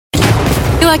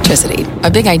Electricity, a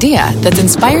big idea that's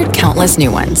inspired countless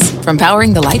new ones. From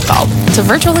powering the light bulb to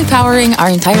virtually powering our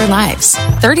entire lives.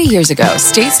 30 years ago,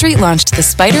 State Street launched the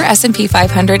Spider S&P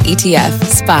 500 ETF,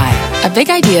 SPY. A big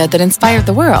idea that inspired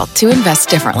the world to invest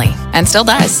differently. And still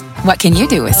does. What can you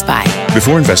do with SPY?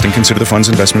 Before investing, consider the fund's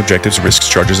investment objectives, risks,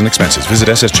 charges, and expenses. Visit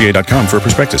ssga.com for a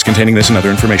prospectus containing this and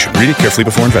other information. Read it carefully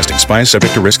before investing. SPY is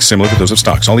subject to risks similar to those of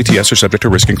stocks. All ETFs are subject to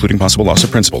risk, including possible loss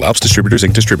of principal. Alps Distributors,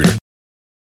 Inc. Distributor.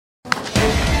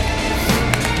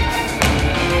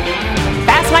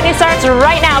 Money starts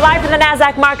right now, live from the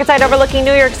NASDAQ market site overlooking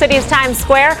New York City's Times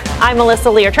Square. I'm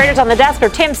Melissa Lee. Our traders on the desk are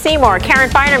Tim Seymour, Karen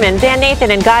Feinerman, Dan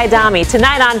Nathan, and Guy Dami.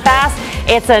 Tonight on Fast,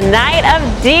 it's a night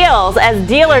of deals as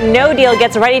Deal or No Deal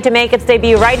gets ready to make its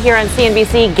debut right here on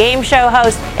CNBC. Game show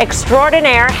host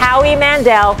extraordinaire Howie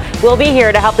Mandel will be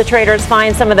here to help the traders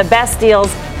find some of the best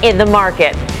deals in the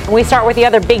market. And we start with the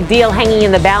other big deal hanging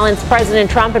in the balance. President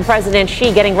Trump and President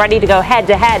Xi getting ready to go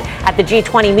head-to-head at the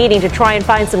G20 meeting to try and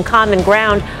find some common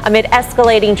ground amid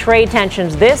escalating trade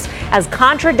tensions. This as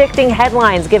contradicting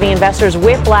headlines giving investors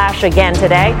whiplash again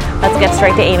today. Let's get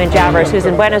straight to Eamon Javers, who's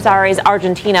in Buenos Aires,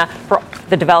 Argentina, for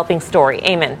the developing story.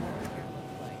 Eamon.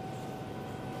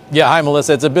 Yeah, hi,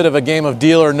 Melissa. It's a bit of a game of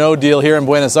deal or no deal here in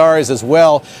Buenos Aires as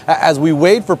well. As we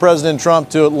wait for President Trump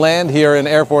to land here in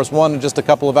Air Force One in just a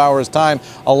couple of hours' time,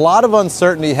 a lot of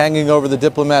uncertainty hanging over the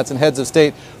diplomats and heads of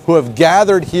state who have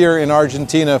gathered here in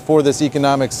Argentina for this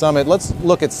economic summit. Let's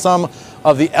look at some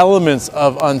of the elements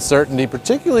of uncertainty,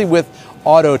 particularly with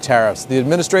auto tariffs. The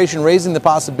administration raising the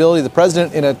possibility, the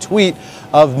president in a tweet,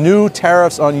 of new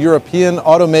tariffs on European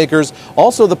automakers.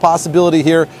 Also the possibility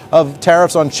here of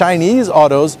tariffs on Chinese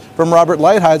autos from Robert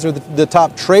Lighthizer, the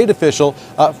top trade official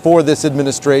for this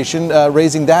administration,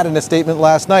 raising that in a statement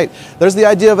last night. There's the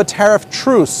idea of a tariff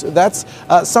truce. That's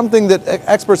something that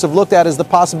experts have looked at as the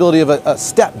possibility of a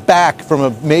step back from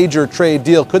a major trade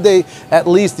deal. Could they, at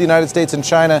least the United States and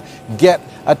China, get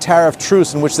a tariff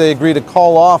truce in which they agree to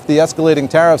call off the escalating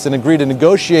tariffs and agree to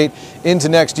negotiate into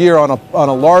next year on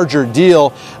a larger deal?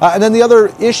 And then the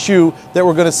other issue that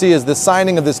we're going to see is the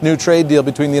signing of this new trade deal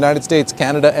between the United States,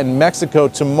 Canada, and Mexico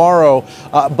tomorrow.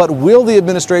 But will the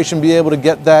administration be able to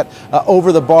get that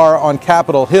over the bar on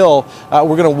Capitol Hill?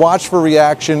 We're going to watch for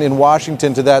reaction in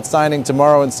Washington to that signing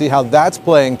tomorrow and see how that's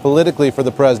playing politically for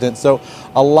the president. So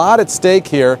a lot at stake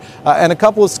here, and a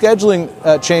couple of scheduling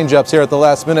change-ups here at the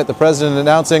last minute. The president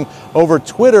announcing over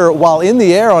Twitter while in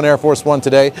the air on Air Force One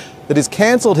today that he's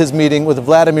canceled his meeting with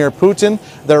Vladimir Putin.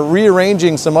 They're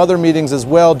rearranging some other meetings as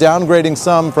well, downgrading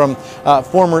some from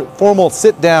formal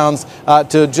sit-downs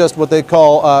to just what they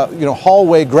call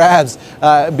hallway grabs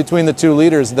between the two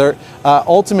leaders. They're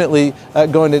ultimately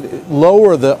going to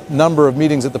lower the number of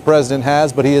meetings that the president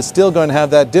has, but he is still going to have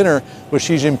that dinner with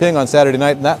Xi Jinping on Saturday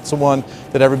night, and that's the one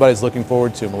that everybody's looking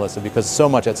forward to, Melissa, because so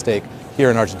much at stake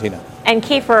here in Argentina. And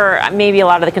key for maybe a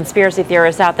lot of the conspiracy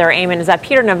theorists out there, Eamon, is that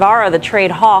Peter Navarro, the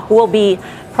trade hawk, will be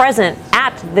present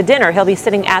at the dinner. He'll be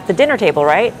sitting at the dinner table,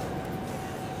 right?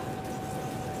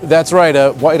 That's right.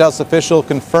 A White House official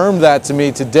confirmed that to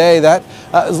me today. That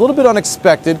is a little bit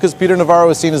unexpected because Peter Navarro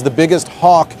is seen as the biggest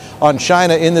hawk on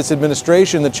China in this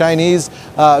administration. The Chinese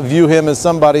view him as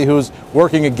somebody who's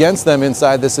working against them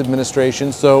inside this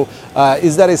administration. So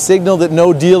is that a signal that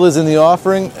no deal is in the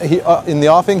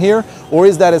offing here? Or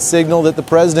is that a signal that the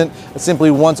president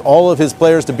simply wants all of his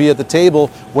players to be at the table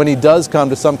when he does come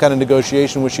to some kind of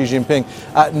negotiation with Xi Jinping?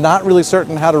 Not really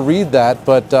certain how to read that,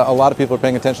 but a lot of people are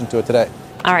paying attention to it today.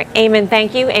 All right, Eamon,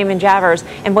 thank you. Eamon Javers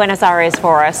in Buenos Aires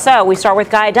for us. So we start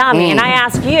with Guy Dami, and I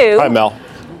ask you, hi, Mel.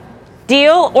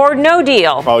 Deal or no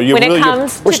deal when it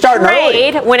comes to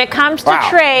trade? When it comes to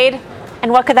trade,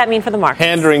 and what could that mean for the market?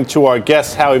 Pandering to our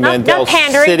guest, Howie Mandel,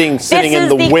 sitting in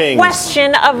the wings.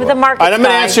 Question of the market. All right, I'm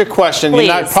going to ask you a question.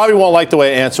 You probably won't like the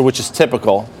way I answer, which is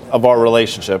typical of our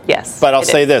relationship. Yes, but I'll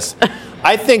say this.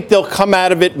 I think they'll come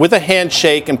out of it with a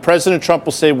handshake, and President Trump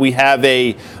will say we have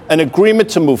an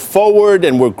agreement to move forward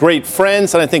and we're great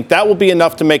friends, and I think that will be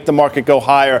enough to make the market go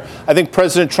higher. I think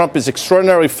President Trump is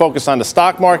extraordinarily focused on the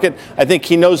stock market. I think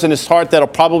he knows in his heart that'll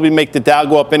probably make the Dow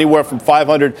go up anywhere from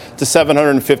 500 to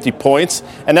 750 points,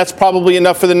 and that's probably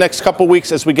enough for the next couple of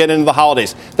weeks as we get into the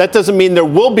holidays. That doesn't mean there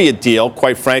will be a deal,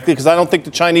 quite frankly, because I don't think the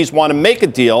Chinese want to make a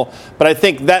deal, but I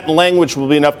think that language will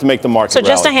be enough to make the market rally.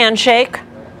 So just a handshake.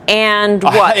 And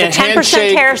what? The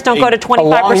 10% tariffs don't go to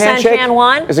 25% Jan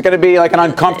 1? Is it going to be like an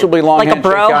uncomfortably long handshake? Like a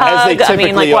bro hug? As they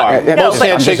typically are. Most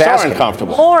handshakes are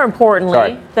uncomfortable. More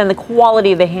importantly than the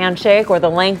quality of the handshake or the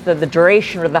length of the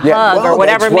duration or the hug or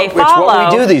whatever may follow.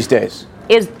 It's what we do these days.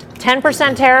 Is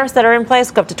 10% tariffs that are in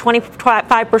place go up to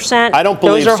 25%. I don't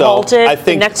believe Those are so. halted. I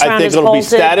think the next round is it'll halted.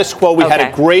 be status quo. We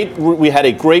had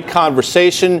a great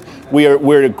conversation.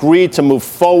 We're agreed to move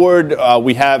forward.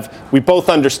 We both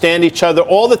understand each other.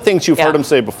 All the things you've heard him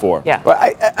say before. Yeah. Well,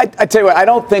 I tell you what, I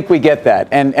don't think we get that,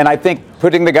 and I think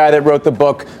putting the guy that wrote the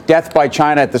book Death by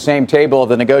China at the same table of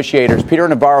the negotiators, Peter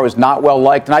Navarro, is not well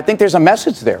liked, and I think there's a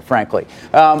message there, frankly.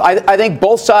 I think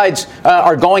both sides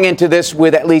are going into this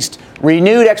with at least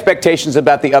renewed expectations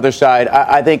about the other side.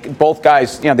 I think both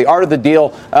guys, the art of the deal,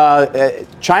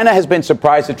 China has been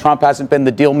surprised that Trump hasn't been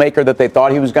the deal maker that they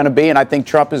thought he was going to be, and I think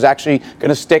Trump is actually going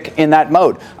to stick in that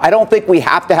mode. I don't think we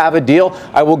have to have a deal.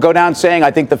 I will go down saying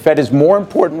I think the Fed is more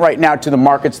important right now to the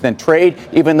markets than trade,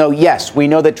 even though, yes, we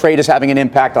know that trade is having an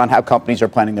impact on how companies are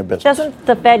planning their business. Doesn't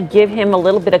the Fed give him a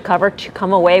little bit of cover to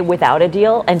come away without a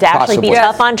deal and to actually be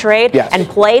tough on trade and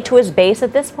play to his base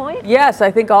at this point? Yes,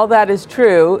 I think all that is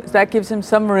true. That gives him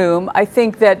some room. I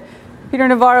think that Peter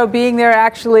Navarro being there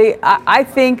actually, I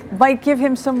think, might give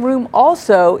him some room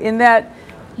also in that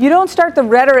you don't start the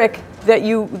rhetoric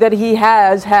that he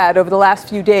has had over the last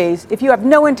few days if you have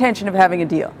no intention of having a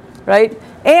deal, right?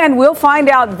 And we'll find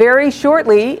out very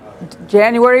shortly,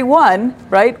 January 1,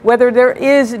 right, whether there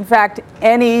is, in fact,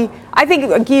 any. I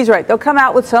think Guy's right. They'll come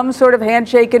out with some sort of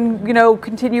handshake and,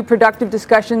 continue productive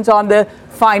discussions on the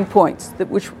fine points,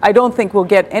 which I don't think we'll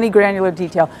get any granular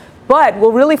detail. But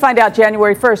we'll really find out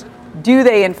January 1st, do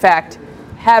they, in fact,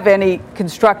 have any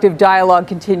constructive dialogue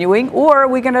continuing, or are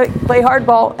we going to play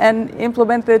hardball and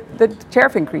implement the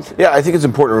tariff increases? Yeah, I think it's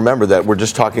important to remember that we're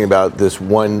just talking about this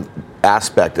one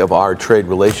aspect of our trade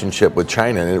relationship with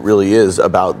China, and it really is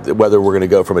about whether we're going to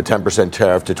go from a 10%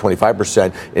 tariff to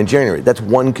 25% in January. That's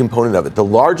one component of it. The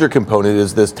larger component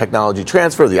is this technology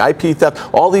transfer, the IP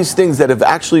theft, all these things that have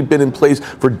actually been in place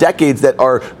for decades that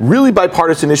are really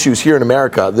bipartisan issues here in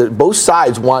America. That both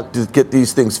sides want to get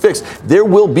these things fixed. There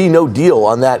will be no deal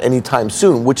on that anytime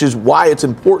soon, which is why it's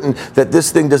important that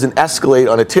this thing doesn't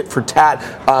escalate on a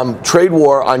tit-for-tat trade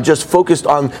war on just focused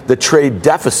on the trade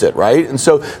deficit, right? And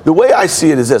so the way I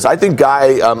see it is this. I think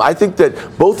that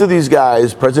both of these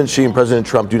guys, President Xi and President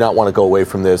Trump, do not want to go away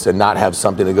from this and not have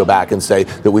something to go back and say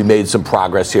that we made some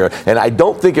progress here. And I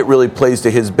don't think it really plays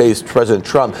to his base, President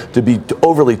Trump, to be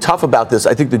overly tough about this.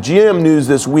 I think the GM news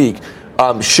this week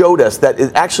showed us that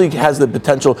it actually has the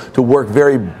potential to work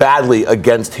very badly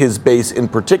against his base, in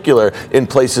particular in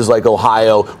places like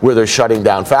Ohio where they're shutting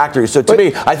down factories. So to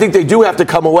me, I think they do have to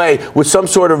come away with some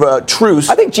sort of a truce.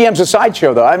 I think GM's a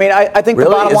sideshow, though. I mean, I think really?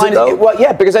 The bottom line is, well,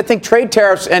 yeah, because I think trade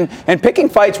tariffs and picking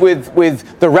fights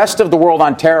with the rest of the world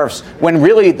on tariffs when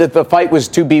really the fight was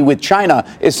to be with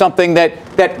China is something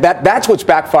that's what's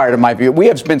backfired in my view. We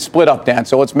have been split up, Dan,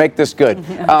 so let's make this good.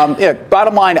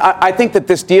 Bottom line, I think that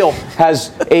this deal has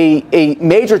a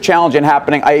major challenge in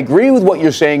happening. I agree with what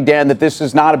you're saying, Dan, that this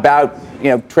is not about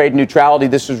trade neutrality.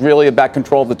 This is really about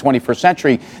control of the 21st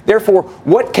century. Therefore,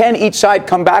 what can each side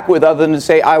come back with other than to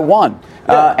say, I won?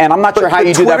 And I'm not sure how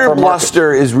you do that for a market.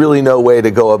 Bluster is really no way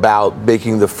to go about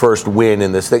making the first win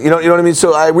in this thing. You know what I mean?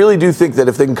 So I really do think that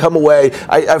if they can come away,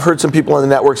 I've heard some people on the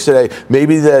networks today,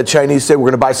 maybe the Chinese say we're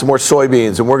going to buy some more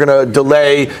soybeans and we're going to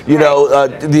delay,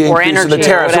 the increase in the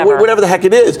tariffs or whatever the heck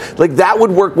it is. Like that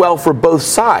would work well for both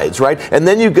sides, right? And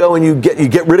then you go and you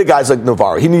get rid of guys like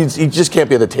Navarro. He just can't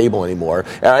be at the table anymore,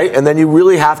 all right? And then you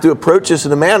really have to approach this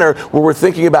in a manner where we're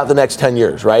thinking about the next 10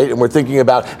 years, right? And we're thinking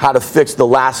about how to fix the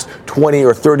last 20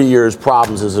 or 30 years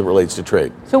problems as it relates to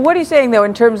trade. So what are you saying, though,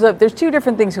 in terms of there's two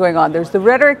different things going on. There's the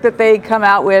rhetoric that they come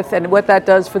out with and what that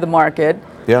does for the market,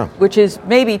 which is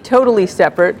maybe totally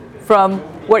separate from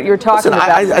what you're talking about.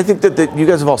 I think that you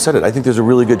guys have all said it. I think there's a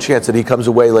really good chance that he comes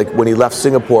away like when he left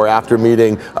Singapore after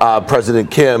meeting President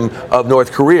Kim of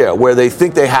North Korea, where they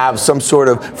think they have some sort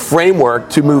of framework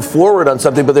to move forward on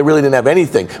something, but they really didn't have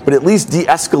anything. But at least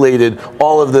de-escalated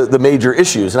all of the major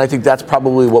issues. And I think that's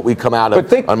probably what we come out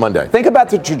of on Monday. Think about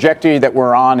the trajectory that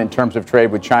we're on in terms of trade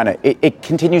with China. It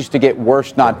continues to get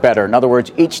worse, not better. In other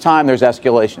words, each time there's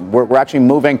escalation. We're actually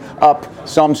moving up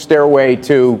some stairway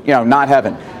to, not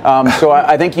heaven. So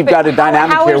I think you've got a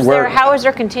dynamic here where... How is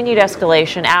there continued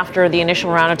escalation after the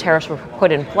initial round of tariffs were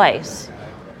put in place?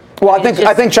 Well,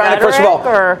 I think China, first of all,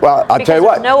 I'll tell you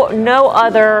what. No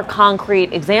other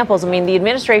concrete examples. I mean, the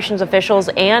administration's officials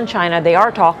and China, they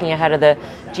are talking ahead of the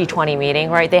G20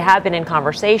 meeting, right? They have been in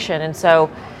conversation. And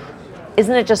so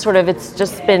isn't it just sort of, it's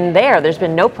just been there. There's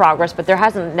been no progress, but there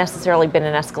hasn't necessarily been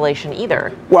an escalation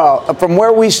either. Well, from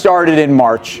where we started in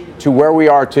March to where we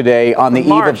are today on the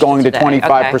eve of going to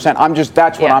 25%. Okay.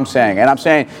 That's what I'm saying. And I'm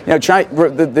saying, China,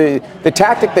 the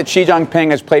tactic that Xi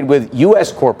Jinping has played with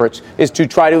U.S. corporates is to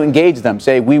try to engage them,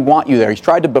 say, we want you there. He's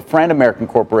tried to befriend American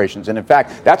corporations. And in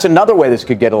fact, that's another way this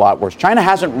could get a lot worse. China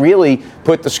hasn't really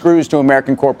put the screws to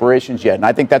American corporations yet. And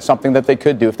I think that's something that they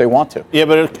could do if they want to. Yeah,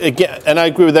 but again, and I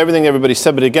agree with everything everybody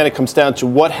said, but again, it comes down to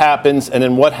what happens and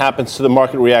then what happens to the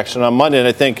market reaction on Monday. And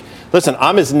I think, listen,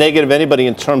 I'm as negative as anybody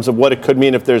in terms of what it could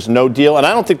mean if there's no deal. And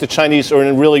I don't think the Chinese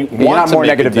are really want to make a deal. You're not more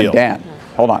negative than Dan.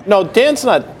 Hold on. No, Dan's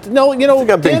not. No, I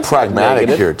think I'm being pragmatic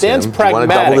here, Tim. Dan's pragmatic. You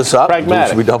want to double this up? Pragmatic.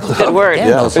 Should we double this up? Good word. Dan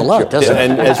knows a lot, doesn't he?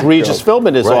 And as Regis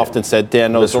Philbin has often said,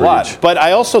 Dan knows a lot. But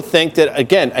I also think that,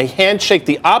 again, a handshake,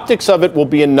 the optics of it will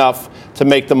be enough to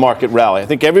make the market rally. I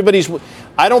think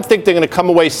I don't think they're going to come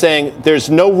away saying there's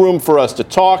no room for us to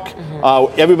talk.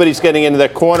 Everybody's getting into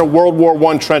that corner. World War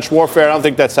I trench warfare. I don't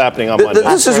think that's happening on Monday.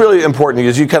 This is really important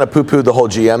because you kind of poo-pooed the whole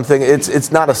GM thing.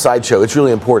 It's not a sideshow. It's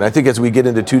really important. I think as we get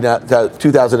into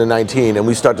 2019 and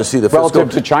we start to see the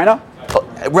relative to China.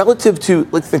 Relative to,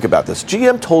 let's think about this.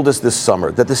 GM told us this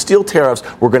summer that the steel tariffs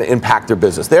were going to impact their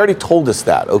business. They already told us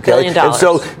that, okay? $1 billion. And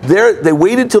so they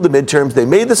waited till the midterms. They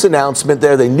made this announcement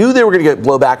there. They knew they were going to get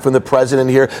blowback from the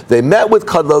president here. They met with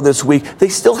Kudlow this week. They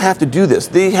still have to do this.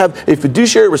 They have a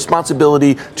fiduciary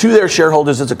responsibility to their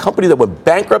shareholders. It's a company that went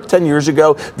bankrupt 10 years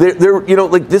ago.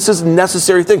 This is a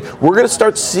necessary thing. We're going to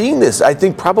start seeing this, I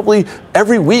think, probably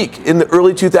every week in the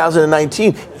early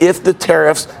 2019 if the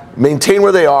tariffs maintain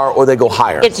where they are or they go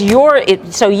higher.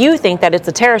 So you think that it's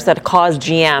the tariffs that caused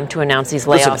GM to announce these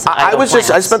layoffs?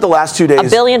 Listen, I spent the last 2 days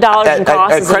 $1 billion in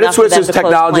costs at Credit Suisse's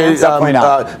technology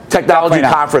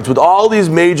conference with all these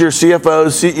major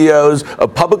CFOs, CEOs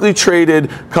of publicly traded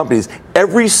companies.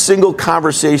 Every single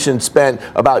conversation spent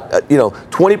about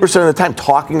 20% of the time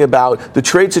talking about the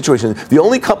trade situation. The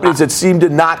only companies that seem to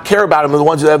not care about them are the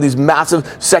ones that have these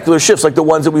massive secular shifts, like the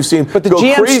ones that we've seen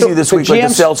go crazy this week, like the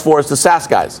Salesforce, the SaaS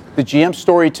guys. The GM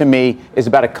story to me is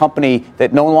about a company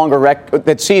that no longer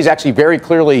that sees actually very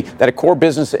clearly that a core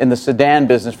business in the sedan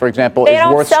business, for example,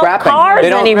 is worth scrapping. They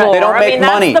don't make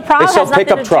money. They sell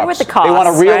pickup trucks. They want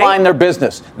to realign their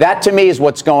business. That to me is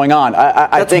what's going on.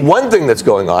 I think one thing that's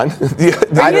going on.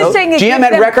 GM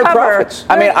had record profits.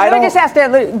 Let me just ask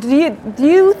that. Do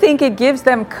you think it gives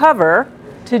them cover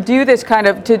to do this kind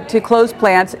of, to close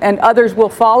plants and others will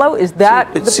follow? Is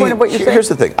that the point of what you're saying? Here's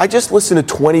the thing. I just listened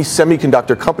to 20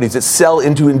 semiconductor companies that sell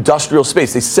into industrial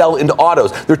space. They sell into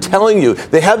autos. They're telling you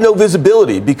they have no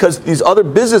visibility because these other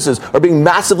businesses are being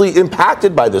massively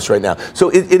impacted by this right now. So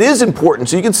it is important.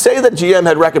 So you can say that GM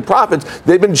had record profits.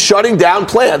 They've been shutting down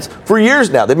plants for years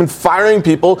now. They've been firing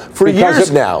people for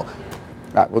years now.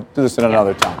 Right, we'll do this in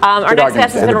another time. Our next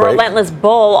guest has been a relentless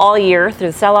bull all year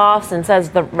through sell-offs and says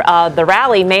the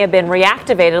rally may have been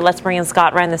reactivated. Let's bring in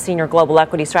Scott Wren, the senior global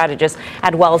equity strategist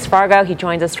at Wells Fargo. He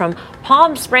joins us from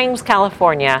Palm Springs,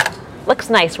 California. Looks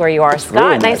nice where you are, Scott.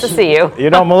 Really nice to see you.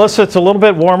 Melissa, it's a little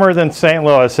bit warmer than St.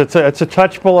 Louis. It's a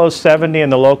touch below 70,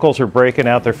 and the locals are breaking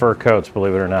out their fur coats,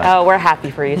 believe it or not. Oh, we're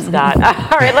happy for you, Scott.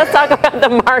 All right, let's talk about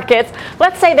the markets.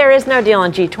 Let's say there is no deal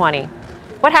in G20.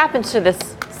 What happens to this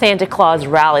Santa Claus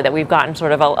rally that we've gotten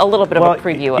sort of a little bit of a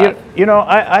preview of?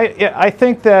 I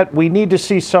think that we need to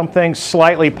see something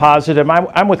slightly positive.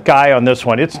 I'm with Guy on this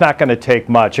one. It's not going to take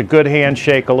much. A good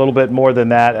handshake, a little bit more than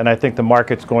that, and I think the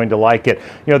market's going to like it.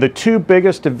 The two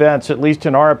biggest events, at least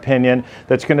in our opinion,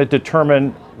 that's going to determine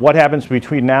what happens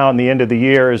between now and the end of the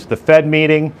year is the Fed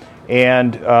meeting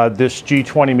and this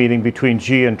G20 meeting between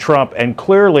Xi and Trump. And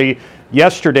clearly,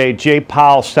 yesterday, Jay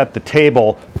Powell set the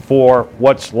table for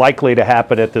what's likely to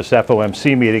happen at this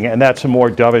FOMC meeting, and that's a more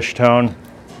dovish tone.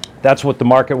 That's what the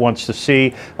market wants to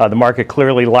see. The market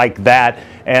clearly liked that.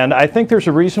 And I think there's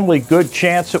a reasonably good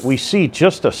chance that we see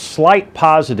just a slight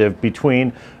positive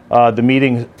between the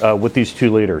meeting with these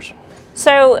two leaders.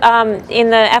 So in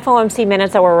the FOMC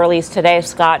minutes that were released today,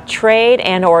 Scott, trade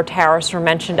and or tariffs were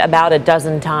mentioned about a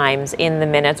dozen times in the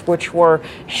minutes, which were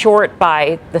short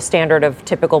by the standard of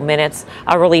typical minutes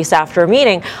released after a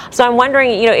meeting. So I'm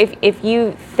wondering, if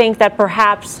you think that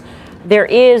perhaps there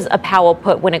is a Powell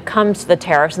put when it comes to the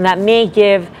tariffs, and that may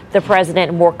give the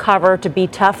president more cover to be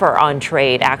tougher on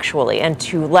trade, actually, and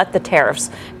to let the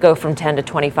tariffs go from 10 to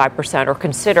 25% or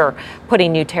consider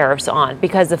putting new tariffs on.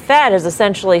 Because the Fed has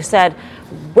essentially said,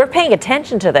 we're paying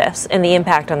attention to this and the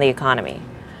impact on the economy.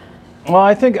 Well,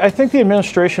 I think the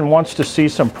administration wants to see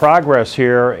some progress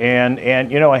here, and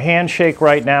a handshake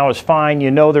right now is fine.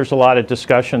 There's a lot of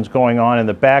discussions going on in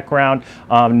the background.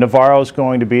 Navarro's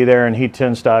going to be there, and he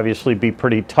tends to obviously be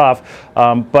pretty tough.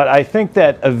 But I think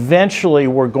that eventually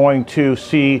we're going to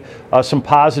see some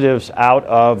positives out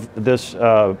of this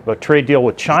trade deal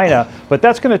with China, but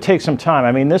that's going to take some time.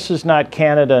 I mean, this is not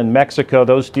Canada and Mexico.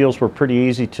 Those deals were pretty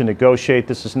easy to negotiate.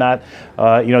 This is not,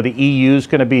 the EU's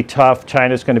going to be tough.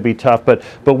 China's going to be tough. But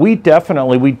we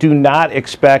do not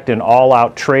expect an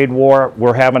all-out trade war.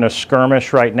 We're having a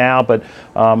skirmish right now, but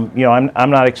I'm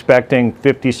not expecting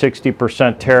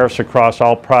 50-60% tariffs across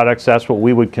all products. That's what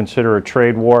we would consider a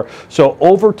trade war. So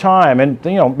over time,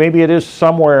 and maybe it is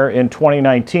somewhere in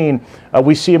 2019,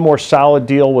 we see a more solid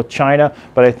deal with China,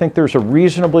 but I think there's a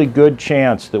reasonably good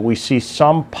chance that we see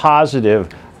some positive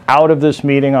out of this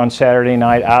meeting on Saturday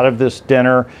night, out of this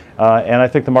dinner, and I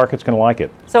think the market's going to like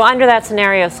it. So under that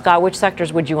scenario, Scott, which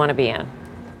sectors would you want to be in?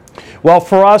 Well,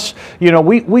 for us,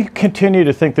 we continue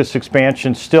to think this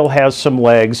expansion still has some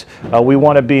legs. We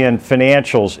want to be in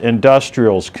financials,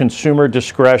 industrials, consumer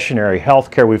discretionary,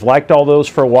 healthcare. We've liked all those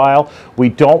for a while. We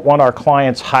don't want our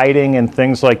clients hiding in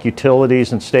things like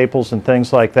utilities and staples and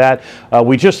things like that.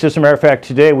 We just, as a matter of fact,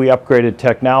 today we upgraded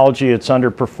technology. It's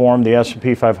underperformed the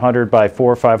S&P 500 by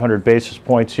 400 or 500 basis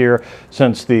points here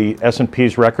since the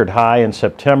S&P's record high in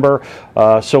September.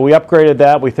 So we upgraded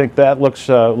that. We think that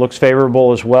looks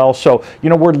favorable as well. So,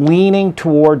 we're leaning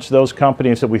towards those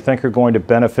companies that we think are going to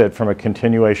benefit from a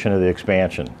continuation of the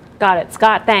expansion. Got it.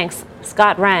 Scott, thanks.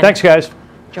 Scott Wren. Thanks, guys.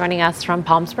 Joining us from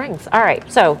Palm Springs. All right.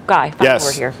 So, Guy, yes.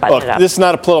 We're here. Look, this is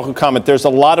not a political comment. There's a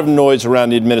lot of noise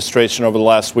around the administration over the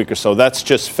last week or so. That's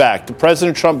just fact.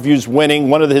 President Trump views winning.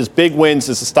 One of his big wins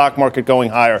is the stock market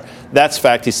going higher. That's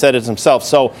fact. He said it himself.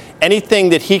 So anything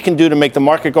that he can do to make the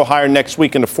market go higher next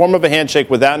week in the form of a handshake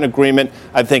without an agreement,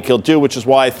 I think he'll do, which is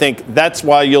why I think that's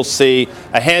why you'll see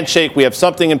a handshake. We have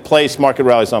something in place. Market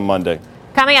rallies on Monday.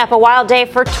 Coming up, a wild day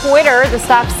for Twitter. The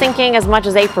stock sinking as much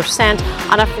as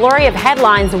 8% on a flurry of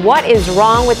headlines. What is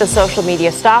wrong with the social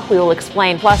media stock? We will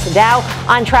explain. Plus, the Dow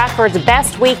on track for its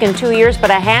best week in 2 years,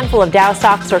 but a handful of Dow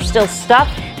stocks are still stuck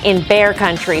in bear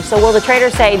country. So will the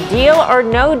traders say deal or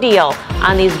no deal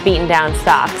on these beaten down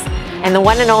stocks? And the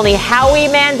one and only Howie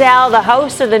Mandel, the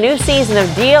host of the new season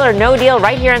of Deal or No Deal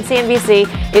right here on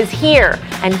CNBC, is here,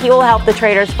 and he will help the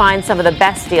traders find some of the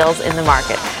best deals in the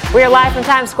market. We are live from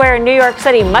Times Square in New York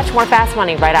City. Much more Fast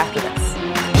Money right after this.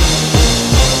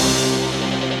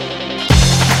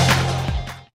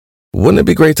 Wouldn't it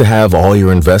be great to have all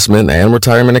your investment and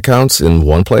retirement accounts in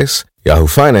one place? Yahoo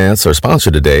Finance, our sponsor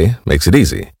today, makes it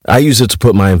easy. I use it to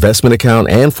put my investment account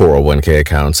and 401k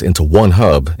accounts into one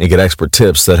hub and get expert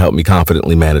tips that help me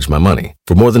confidently manage my money.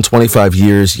 For more than 25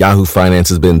 years, Yahoo Finance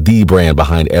has been the brand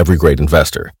behind every great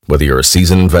investor. Whether you're a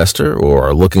seasoned investor or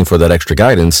are looking for that extra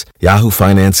guidance, Yahoo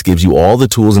Finance gives you all the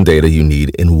tools and data you need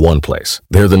in one place.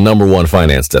 They're the #1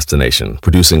 finance destination,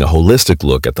 producing a holistic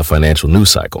look at the financial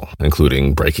news cycle,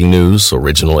 including breaking news,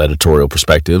 original editorial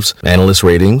perspectives, analyst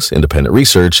ratings, independent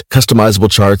research, customizable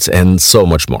charts, and so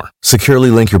much more. Securely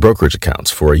link your brokerage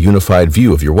accounts for a unified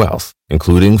view of your wealth,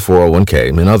 including 401k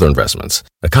and other investments.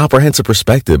 A comprehensive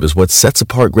perspective is what sets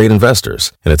apart great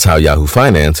investors, and it's how Yahoo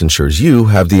Finance ensures you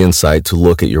have the insight to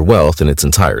look at your wealth in its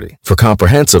entirety. For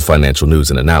comprehensive financial news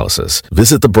and analysis,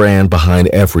 visit the brand behind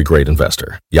every great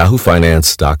investor,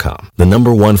 yahoofinance.com, the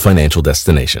 #1 financial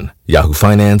destination,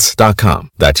 yahoofinance.com.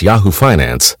 That's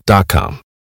yahoofinance.com.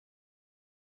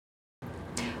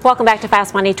 Welcome back to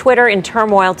Fast Money. Twitter in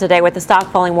turmoil today with the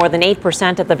stock falling more than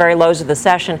 8% at the very lows of the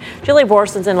session. Julia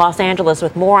Borson's in Los Angeles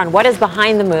with more on what is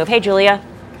behind the move. Hey, Julia.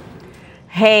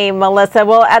 Hey, Melissa.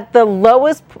 Well, at the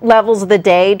lowest levels of the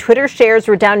day, Twitter shares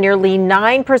were down nearly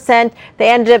 9%. They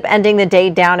ended up ending the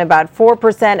day down about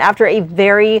 4% after a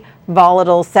very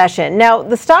volatile session. Now,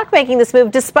 the stock making this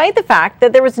move despite the fact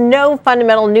that there was no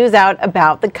fundamental news out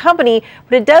about the company,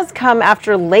 but it does come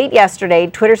after late yesterday,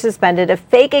 Twitter suspended a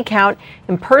fake account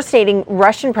impersonating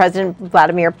Russian President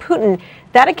Vladimir Putin.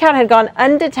 That account had gone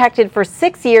undetected for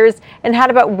 6 years and had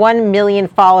about 1 million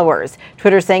followers.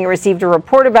 Twitter saying it received a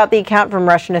report about the account from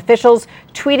Russian officials,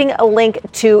 tweeting a link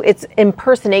to its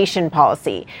impersonation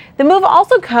policy. The move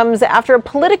also comes after a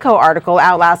Politico article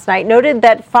out last night noted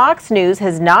that Fox News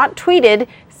has not tweeted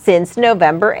since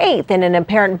November 8th in an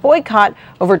apparent boycott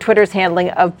over Twitter's handling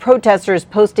of protesters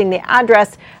posting the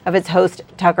address of its host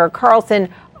Tucker Carlson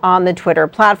on the Twitter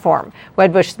platform.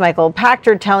 Wedbush's Michael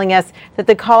Pachter telling us that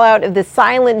the call out of the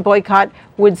silent boycott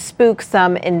would spook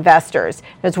some investors.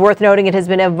 It's worth noting it has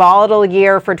been a volatile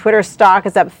year for Twitter. Stock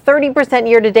is up 30%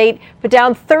 year to date, but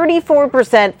down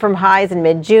 34% from highs in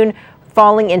mid-June.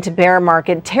 falling into bear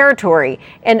market territory.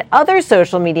 And other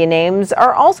social media names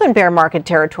are also in bear market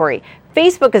territory.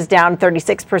 Facebook is down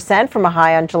 36% from a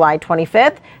high on July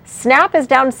 25th. Snap is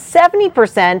down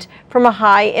 70% from a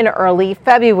high in early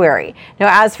February.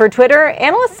 Now, as for Twitter,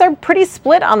 analysts are pretty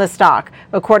split on the stock.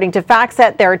 According to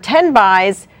FactSet, there are 10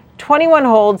 buys, 21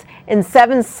 holds, and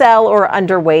 7 sell or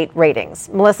underweight ratings.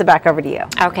 Melissa, back over to you.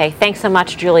 Okay, thanks so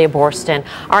much, Julia Borston.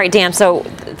 All right, Dan, so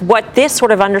what this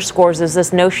sort of underscores is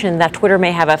this notion that Twitter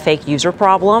may have a fake user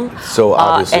problem. So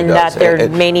obviously and that there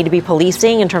may need to be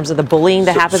policing in terms of the bullying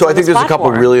that happens So on I think this there's a couple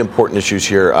platform. of really important issues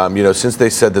here. Since they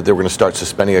said that they were going to start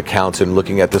suspending accounts and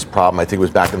looking at this problem, I think it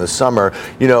was back in the summer,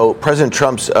 President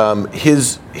Trump's,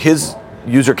 his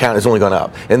user count has only gone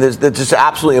up. And that's just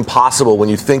absolutely impossible when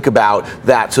you think about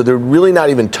that. So they're really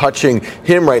not even touching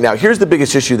him right now. Here's the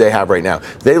biggest issue they have right now.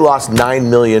 They lost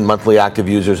 9 million monthly active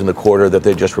users in the quarter that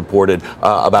they just reported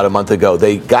about a month ago.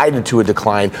 They guided to a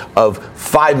decline of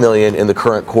 5 million in the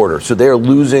current quarter. So they are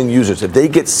losing users. If they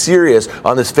get serious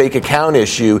on this fake account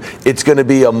issue, it's going to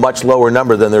be a much lower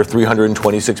number than their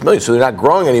 326 million. So they're not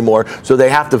growing anymore. So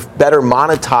they have to better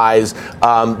monetize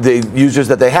the users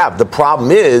that they have. The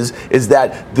problem is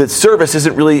that the service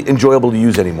isn't really enjoyable to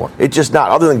use anymore. It's just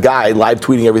not. Other than Guy live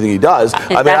tweeting everything he does.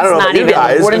 I don't know about you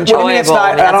guys. What do you mean it's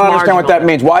not? I don't understand what that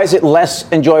means. Why is it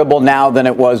less enjoyable now than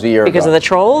it was a year ago? Because of the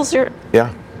trolls?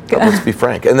 Yeah. Let's be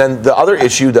frank. And then the other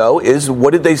issue, though, is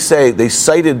what did they say? They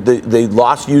cited they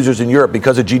lost users in Europe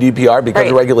because of GDPR,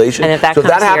 because of regulation. And if that so if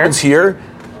that happens here,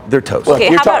 they're toast.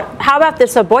 Okay, how about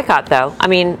this boycott, though? I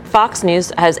mean, Fox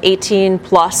News has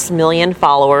 18+ million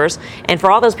followers. And for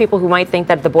all those people who might think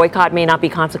that the boycott may not be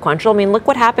consequential, I mean, look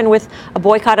what happened with a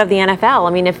boycott of the NFL.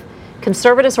 I mean, if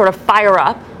conservatives sort of fire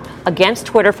up against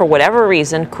Twitter for whatever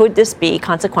reason, could this be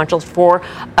consequential for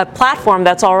a platform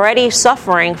that's already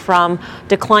suffering from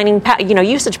declining,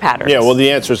 usage patterns? Yeah, well, the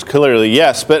answer is clearly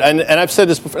yes. But and I've said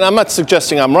this before, and I'm not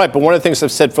suggesting I'm right, but one of the things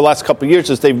I've said for the last couple of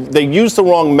years is they use the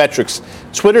wrong metrics.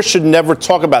 Twitter should never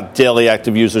talk about daily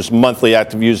active users, monthly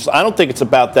active users. I don't think it's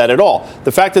about that at all.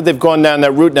 The fact that they've gone down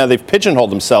that route now, they've pigeonholed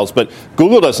themselves, but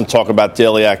Google doesn't talk about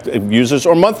daily active users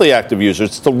or monthly active users.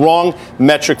 It's the wrong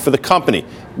metric for the company.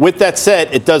 With that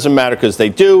said, it doesn't matter because they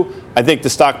do. I think the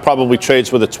stock probably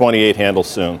trades with a 28 handle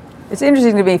soon. It's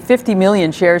interesting to me, 50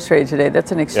 million shares traded today.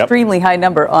 That's an extremely high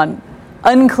number on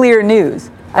unclear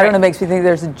news. I don't know, it makes me think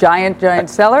there's a giant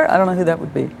seller. I don't know who that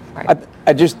would be.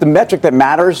 I just, the metric that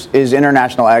matters is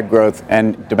international ag growth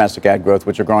and domestic ag growth,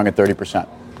 which are growing at 30%.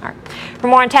 All right. For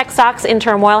more on tech stocks in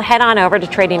turmoil, head on over to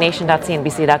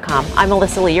tradingnation.cnbc.com. I'm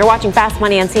Melissa Lee. You're watching Fast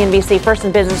Money on CNBC, first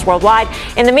in business worldwide.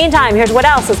 In the meantime, here's what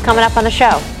else is coming up on the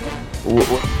show.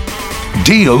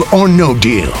 Deal or No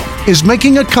Deal is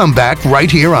making a comeback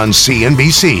right here on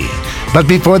CNBC. But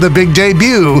before the big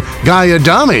debut, Guy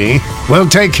Adami will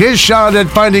take his shot at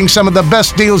finding some of the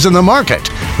best deals in the market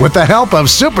with the help of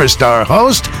superstar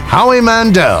host Howie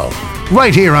Mandel.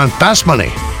 Right here on Fast Money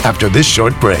after this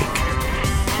short break.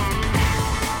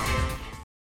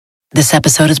 This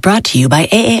episode is brought to you by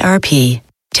AARP.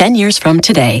 10 years from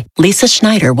today, Lisa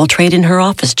Schneider will trade in her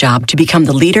office job to become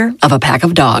the leader of a pack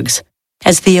of dogs.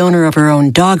 As the owner of her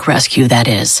own dog rescue, that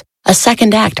is. A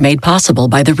second act made possible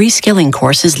by the reskilling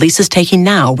courses Lisa's taking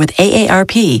now with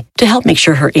AARP to help make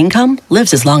sure her income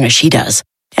lives as long as she does.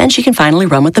 And she can finally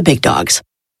run with the big dogs.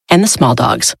 And the small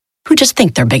dogs, who just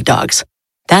think they're big dogs.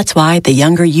 That's why the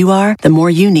younger you are, the more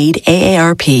you need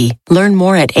AARP. Learn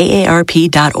more at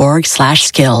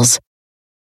aarp.org/skills.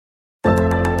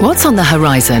 What's on the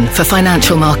horizon for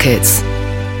financial markets?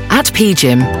 At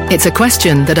PGIM, it's a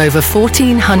question that over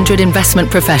 1,400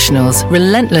 investment professionals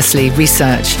relentlessly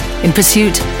research in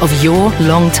pursuit of your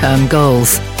long-term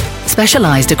goals.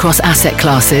 Specialized across asset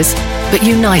classes, but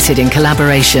united in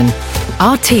collaboration,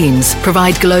 our teams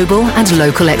provide global and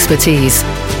local expertise.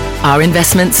 Our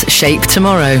investments shape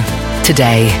tomorrow,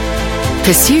 today.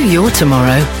 Pursue your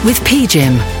tomorrow with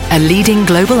PGIM, a leading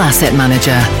global asset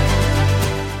manager.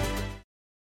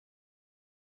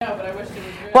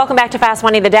 Welcome back to Fast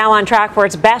Money. The Dow on track for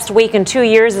its best week in 2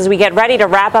 years as we get ready to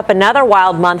wrap up another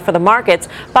wild month for the markets.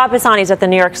 Bob Pisani's at the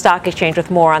New York Stock Exchange with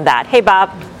more on that. Hey, Bob.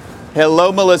 Hello,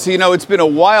 Melissa. It's been a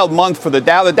wild month for the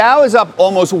Dow. The Dow is up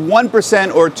almost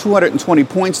 1% or 220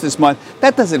 points this month.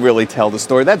 That doesn't really tell the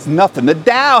story. That's nothing. The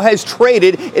Dow has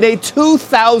traded in a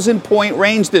 2,000-point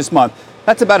range this month.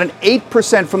 That's about an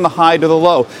 8% from the high to the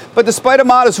low. But despite a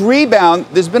modest rebound,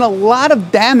 there's been a lot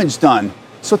of damage done.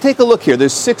 So take a look here.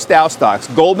 There's 6 Dow stocks: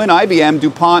 Goldman, IBM,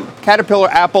 DuPont, Caterpillar,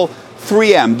 Apple,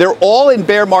 3M. They're all in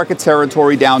bear market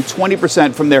territory, down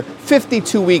 20% from their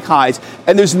 52-week highs.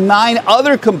 And there's 9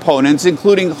 other components,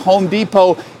 including Home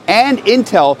Depot and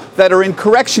Intel that are in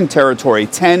correction territory,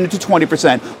 10 to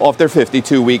 20% off their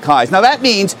 52-week highs. Now, that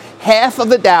means half of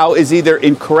the Dow is either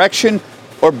in correction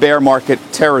or bear market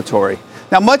territory.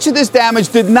 Now, much of this damage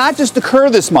did not just occur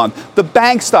this month. The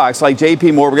bank stocks like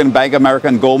JP Morgan, Bank of America,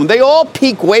 and Goldman, they all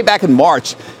peaked way back in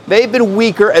March. They've been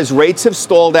weaker as rates have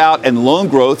stalled out and loan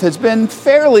growth has been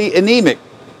fairly anemic.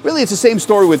 Really, it's the same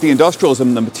story with the industrials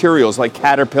and the materials like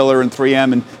Caterpillar and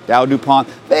 3M and Dow DuPont.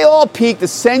 They all peaked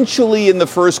essentially in the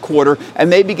first quarter,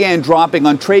 and they began dropping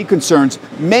on trade concerns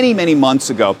many, many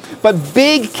months ago. But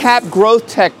big cap growth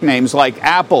tech names like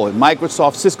Apple and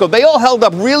Microsoft, Cisco, they all held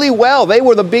up really well. They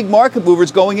were the big market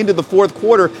movers going into the fourth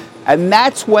quarter, and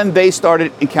that's when they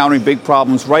started encountering big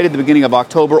problems right at the beginning of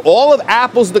October. All of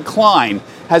Apple's decline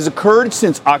has occurred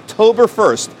since October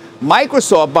 1st.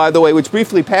 Microsoft, by the way, which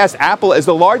briefly passed Apple as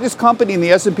the largest company in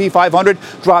the S&P 500,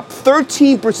 dropped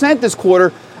 13% this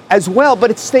quarter as well,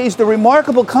 but it staged a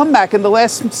remarkable comeback in the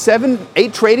last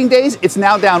 7-8 trading days. It's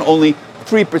now down only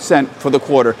 3% for the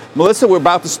quarter. Melissa, we're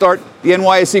about to start the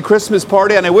NYSE Christmas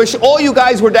party, and I wish all you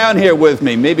guys were down here with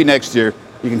me. Maybe next year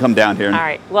you can come down here. And all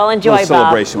right. Well, enjoy, Bob.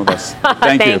 Celebration with us.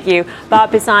 Thank you.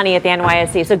 Bob Pisani at the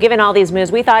NYSE. So given all these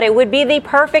moves, we thought it would be the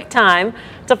perfect time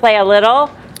to play a little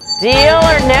Deal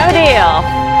or No Deal.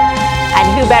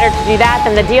 And who better to do that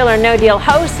than the Deal or No Deal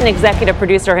host and executive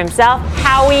producer himself,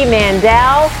 Howie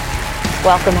Mandel.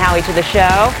 Welcome, Howie, to the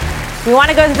show. We want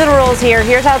to go through the rules here.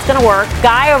 Here's how it's going to work.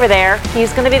 Guy over there,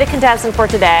 he's going to be the contestant for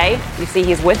today. You see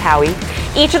he's with Howie.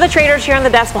 Each of the traders here on the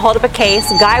desk will hold up a case.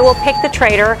 Guy will pick the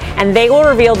trader, and they will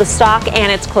reveal the stock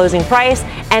and its closing price.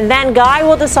 And then Guy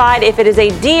will decide if it is a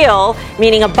deal,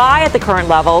 meaning a buy at the current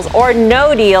levels, or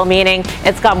no deal, meaning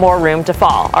it's got more room to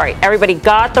fall. All right, everybody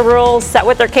got the rules, set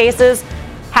with their cases.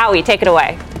 Howie, take it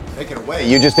away. Take it away.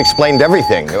 You just explained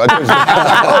everything.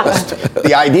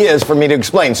 The idea is for me to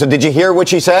explain. So did you hear what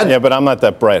she said? Yeah, but I'm not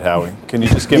that bright, Howie. Can you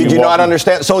just give me Did you not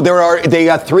understand? So they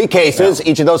got 3 cases.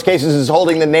 Yeah. Each of those cases is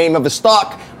holding the name of a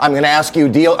stock. I'm going to ask you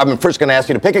I'm first going to ask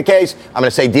you to pick a case. I'm going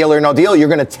to say deal or no deal. You're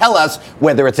going to tell us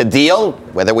whether it's a deal,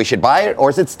 whether we should buy it,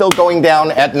 or is it still going down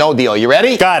at no deal. You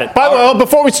ready? Got it. By the way,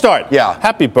 before we start, yeah,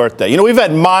 happy birthday. You know, we've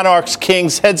had monarchs,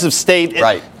 kings, heads of state.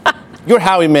 Right. You're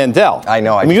Howie Mandel. I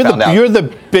know. You're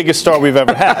the biggest star we've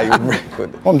ever had.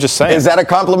 Well, I'm just saying. Is that a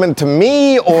compliment to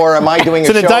me, or am I doing it's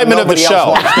a show an indictment of the nobody show.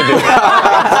 else wants to do?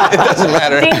 It doesn't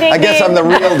matter. Ding, ding, I guess ding. I'm the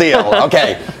real deal.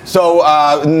 Okay.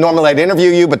 So normally I'd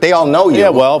interview you, but they all know you. Yeah,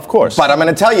 well, of course. But I'm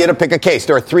going to tell you to pick a case.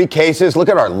 There are 3 cases. Look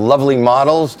at our lovely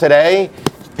models today.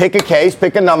 Pick a case,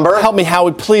 pick a number. Help me,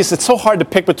 Howie, please. It's so hard to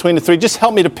pick between the 3. Just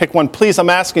help me to pick one, please. I'm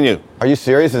asking you. Are you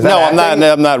serious? Is that no, acting?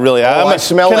 I'm not really. I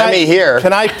smell Emmy here.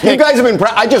 Can I pick? You guys have been.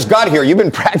 I just got here. You've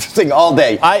been practicing all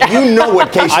day. You know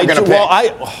what case you're going to pick. Well,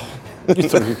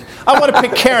 I want to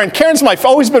pick Karen. Karen's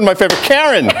always been my favorite.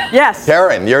 Karen. Yes.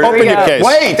 Karen, you're open your case.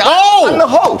 Wait. I'm the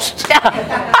host.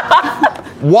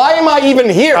 Why am I even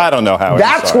here? I don't know how.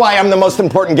 That's why I'm the most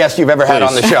important guest you've ever had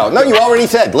on the show. No, you already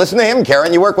said. Listen to him,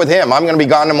 Karen. You work with him. I'm going to be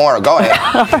gone tomorrow. Go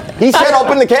ahead. He said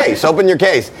open the case. Open your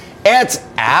case. It's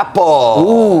Apple.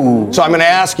 Ooh. So I'm going to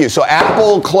ask you. So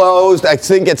Apple closed, I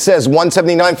think it says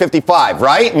 179.55,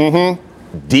 right?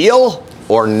 Mm-hmm. Deal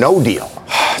or no deal?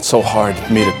 It's so hard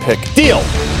for me to pick. Deal.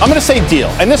 I'm going to say deal.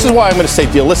 And this is why I'm going to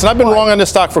say deal. Listen, I've been wrong on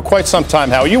this stock for quite some time,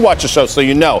 Howie. You watch the show, so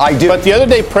you know. I do. But the other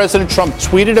day, President Trump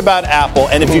tweeted about Apple.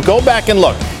 And if you go back and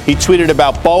look, he tweeted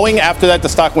about Boeing. After that, the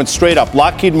stock went straight up.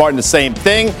 Lockheed Martin, the same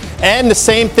thing. And the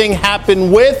same thing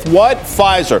happened with what?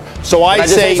 Pfizer. So I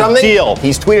say deal.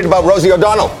 He's tweeted about Rosie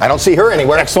O'Donnell. I don't see her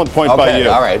anywhere. Excellent point by you.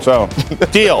 All right. So,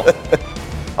 deal.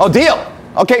 Oh, deal.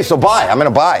 Okay, so buy. I'm going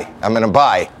to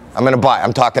buy.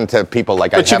 I'm talking to people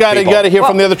like but you got to hear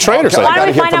from the other traders. Why don't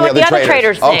we find out what the other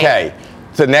traders think? Okay.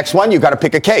 So the next one, you got to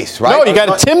pick a case, right?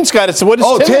 No, Tim's got it. So what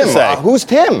does Tim say? Who's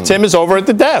Tim? Tim is over at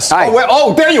the desk.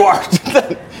 Oh, there you are.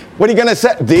 What are you going to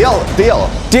say? Deal.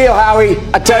 Deal, Howie.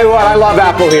 I tell you what, I love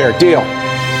Apple here. Deal.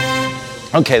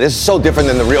 Okay, this is so different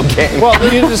than the real game. Well,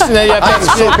 you just you have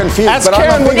to I'm so confused. Ask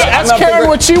Karen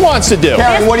what she wants to do.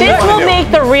 Karen, what do you want to do? This will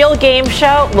make the real game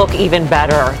show look even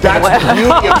better. That's the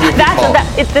beauty of you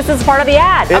people. This is part of the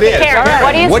ad. It is. Karen, Right.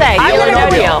 what do you say? Deal or no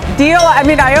deal? Deal, I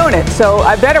mean, I own it, so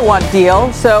I better want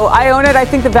deal. So I own it. I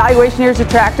think the valuation here is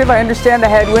attractive. I understand the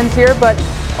headwinds here, but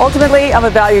ultimately, I'm a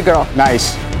value girl.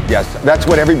 Nice. Yes, that's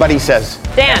what everybody says.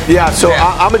 Dan. Yeah, so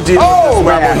I'm a deal with this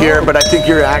level here, but I think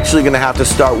you're actually going to have to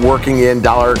start working in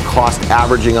dollar cost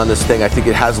averaging on this thing. I think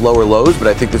it has lower lows, but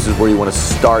I think this is where you want to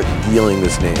start dealing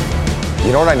this name.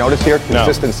 You know what I noticed here?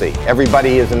 Consistency. No.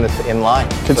 Everybody is in line.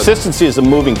 Consistency is a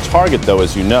moving target, though,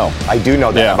 as you know. I do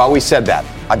know that. Yeah. I've always said that.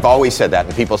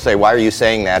 And people say, why are you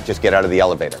saying that? Just get out of the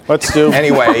elevator. Let's do.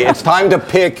 Anyway, it's time to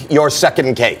pick your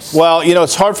second case. Well,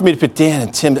 it's hard for me to pick Dan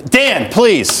and Tim. Dan,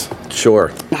 please.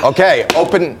 Sure. Okay,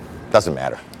 open. Doesn't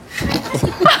matter.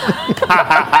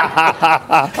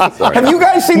 Have you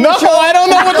guys seen the show? No, I don't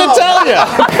know what to tell you.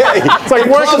 Okay. It's like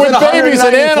working with babies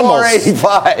and animals.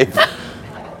 85.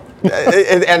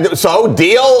 And so,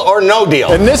 deal or no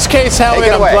deal? In this case,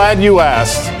 Howie, I'm glad you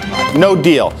asked. No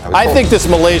deal. I think this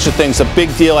Malaysia thing's a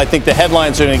big deal. I think the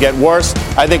headlines are going to get worse.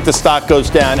 I think the stock goes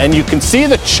down. And you can see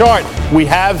the chart we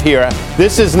have here.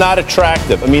 This is not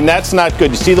attractive. I mean, that's not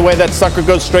good. You see the way that sucker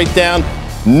goes straight down?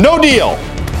 No deal.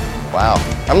 Wow.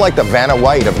 I'm like the Vanna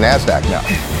White of NASDAQ now.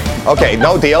 Okay,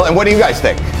 no deal. And what do you guys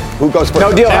think? Who goes first?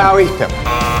 No deal, Tim. Howie. Tim.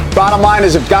 Bottom line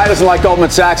is, if Guy doesn't like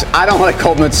Goldman Sachs, I don't like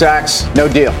Goldman Sachs. No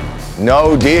deal.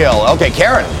 No deal. Okay,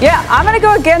 Karen. Yeah, I'm going to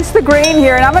go against the grain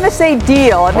here, and I'm going to say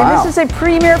deal. I mean, this is a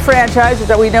premier franchise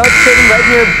that we know it's trading right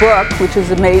near book, which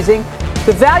is amazing.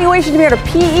 The valuation to me on a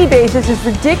PE basis is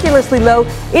ridiculously low.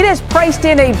 It has priced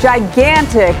in a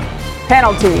gigantic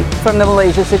penalty from the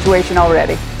Malaysia situation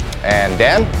already. And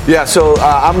Dan? Yeah, so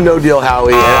I'm no deal,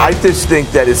 Howie, and I just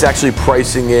think that it's actually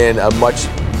pricing in a much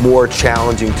more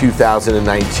challenging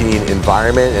 2019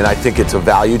 environment, and I think it's a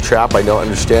value trap. I don't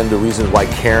understand the reasons why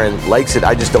Karen likes it.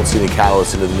 I just don't see any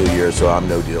catalyst into the new year, so I'm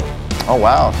no deal. Oh,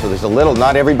 wow. So there's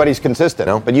not everybody's consistent.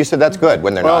 No? But you said that's good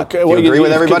when they're not. Okay, Do you agree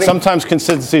with everybody? Sometimes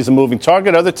consistency is a moving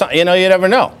target. Other times, you never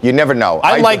know. You never know.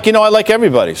 I like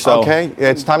everybody. So. Okay,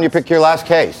 it's time you pick your last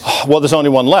case. Well, there's only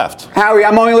one left. Howie,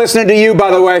 I'm only listening to you,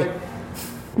 by the way.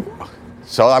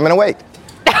 So I'm going to wait.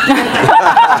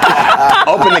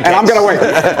 Open the case. I'm going to wait.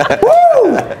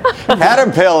 Woo!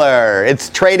 Caterpillar. It's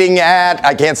trading at,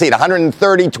 I can't see it,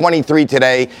 130.23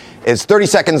 today. It's 30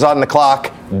 seconds on the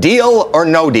clock. Deal or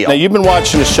no deal? Now, you've been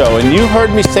watching the show, and you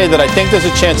heard me say that I think there's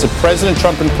a chance that President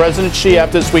Trump and President Xi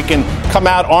after this weekend come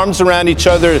out, arms around each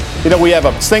other. We have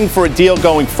a thing for a deal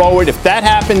going forward. If that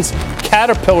happens,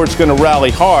 Caterpillar's going to rally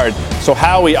hard. So,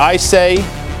 Howie, I say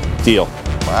deal.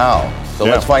 Wow. So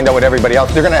let's find out what everybody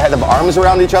else. They're going to have arms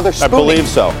around each other? Spooning. I believe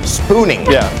so. Spooning.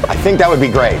 Yeah. I think that would be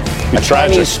great. A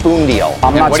Chinese spoon deal.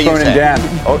 I'm not spooning Dan.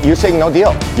 Oh, you're saying no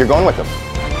deal. You're going with them.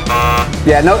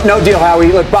 Yeah, no deal,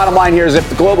 Howie. Look, bottom line here is if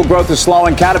the global growth is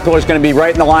slowing, Caterpillar's going to be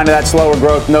right in the line of that slower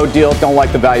growth. No deal. Don't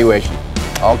like the valuation.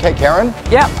 Okay, Karen?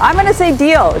 Yeah, I'm going to say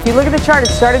deal. If you look at the chart,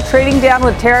 it started trading down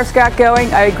when tariffs got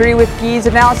going. I agree with Guy's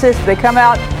analysis. They come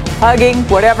out hugging,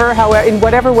 in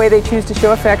whatever way they choose to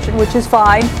show affection, which is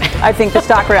fine. I think the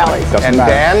stock rallies. And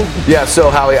Dan? Yeah, so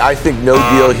Howie, I think no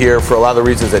deal here for a lot of the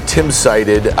reasons that Tim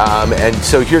cited. And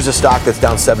so here's a stock that's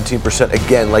down 17%.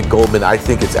 Again, like Goldman, I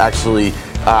think it's actually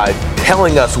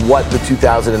telling us what the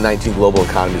 2019 global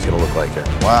economy is going to look like here.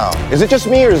 Wow. Is it just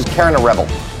me or is Karen a rebel?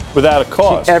 Without a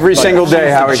cause. Every single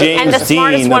day, Howie. And the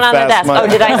smartest one on the desk. Oh,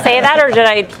 did I say that or did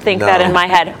I think that in my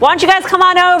head? Why don't you guys come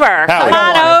on over? Come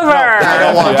on over. I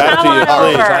don't want to. Come on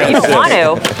over. You don't want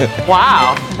to?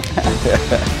 Wow.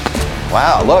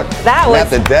 Wow, look. That was at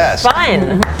the desk.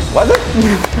 Fun. Was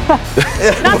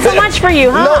it? Not so much for you,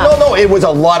 huh? No. It was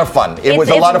a lot of fun. It was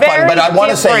a lot of fun. But I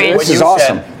want to say what you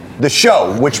said. The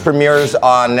show, which premieres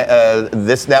on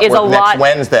this network next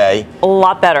Wednesday, a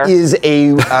lot better, is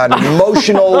an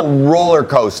emotional roller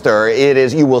coaster. It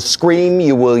is. You will scream,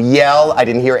 you will yell. I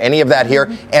didn't hear any of that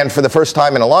here. And for the first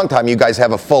time in a long time, you guys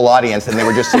have a full audience, and they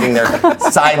were just sitting there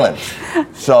silent.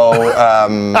 So,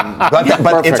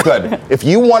 but it's good. If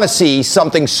you want to see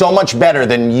something so much better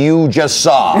than you just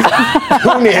saw,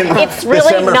 tune in. It's really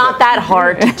December not that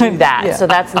hard to do that. So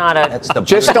that's not a.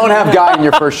 Just don't have Guy in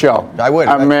your first show. I would.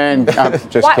 I'm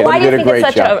just why, kidding. Why do you think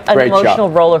it's such an emotional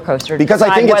roller coaster? Because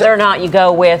I think whether or not you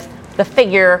go with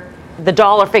the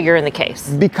dollar figure in the case.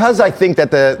 Because I think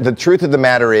that the truth of the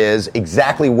matter is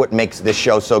exactly what makes this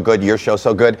show so good, your show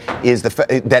so good, is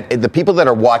that the people that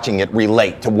are watching it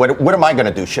relate to what am I going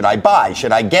to do? Should I buy?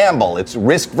 Should I gamble? It's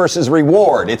risk versus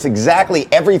reward. It's exactly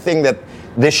everything that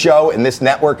this show and this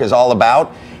network is all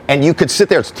about. And you could sit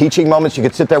there, it's teaching moments, you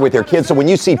could sit there with your kids. So when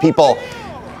you see people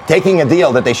taking a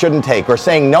deal that they shouldn't take or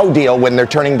saying no deal when they're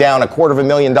turning down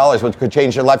 $250,000, which could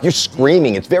change their life, you're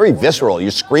screaming. It's very visceral.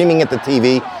 You're screaming at the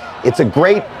TV. It's a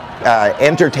great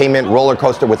entertainment roller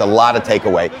coaster with a lot of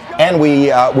takeaway. And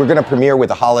we're going to premiere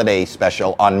with a holiday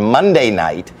special on Monday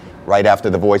night, right after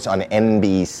The Voice on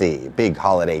NBC. Big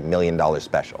holiday $1 million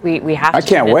special. We have to I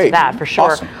can't tune wait. into that for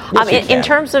sure. Awesome. Yes, in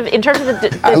terms of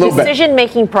the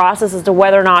decision-making process as to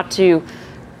whether or not to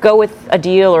go with a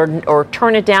deal or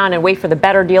turn it down and wait for the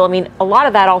better deal? I mean, a lot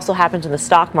of that also happens in the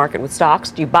stock market with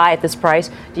stocks. Do you buy at this price?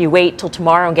 Do you wait till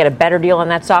tomorrow and get a better deal on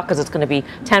that stock because it's going to be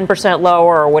 10%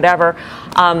 lower or whatever?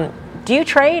 Do you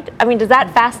trade? I mean, does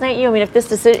that fascinate you? I mean, if this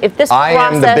I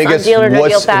am the biggest Deal or No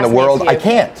Deal wuss in the world. you. I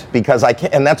can't because I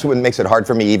can't, and that's what makes it hard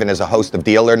for me, even as a host of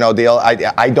Deal or No Deal.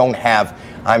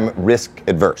 I'm risk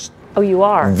adverse. Oh, you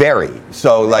are? Very.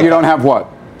 So, like, you don't have what?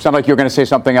 Sound like you're going to say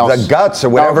something else. The guts or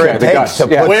whatever it takes to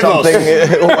put something.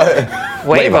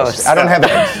 Huevos. I don't have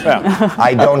eggs. Yeah.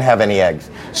 I don't have any eggs.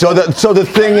 So the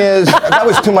thing is, that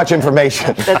was too much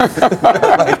information.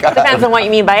 Depends on what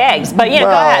you mean by eggs, but go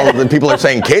ahead. The people are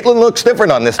saying Caitlin looks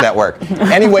different on this network.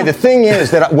 Anyway, the thing is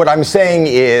that what I'm saying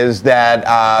is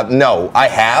that no, I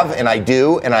have and I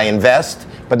do and I invest,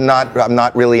 but I'm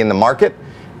not really in the market.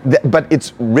 But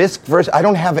it's risk versus. I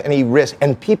don't have any risk,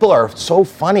 and people are so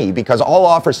funny because I'll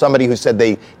offer somebody who said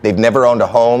they've never owned a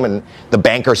home, and the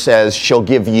banker says she'll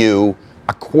give you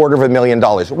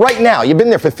 $250,000 right now. You've been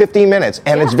there for 15 minutes,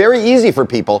 and it's very easy for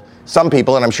some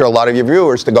people, and I'm sure a lot of your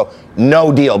viewers, to go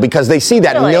no deal because they see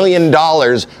that $1 million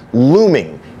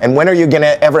looming. And when are you going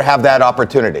to ever have that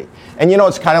opportunity? And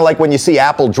it's kind of like when you see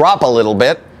Apple drop a little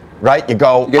bit. Right, you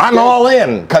go, I'm all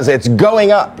in because it's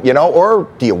going up, or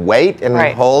do you wait and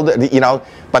hold,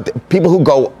 but the people who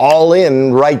go all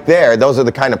in right there, those are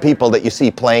the kind of people that you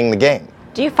see playing the game.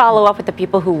 Do you follow up with the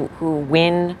people who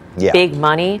win big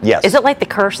money? Yes. Is it like the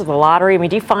curse of the lottery? I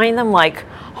mean, do you find them like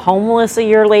homeless a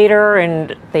year later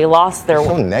and they lost their...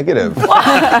 So negative.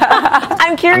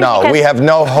 I'm curious. No, we have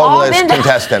no homeless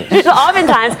contestant.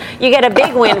 Oftentimes, you get a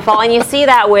big windfall, and you see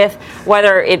that with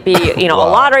whether it be a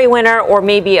lottery winner or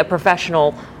maybe a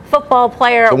professional football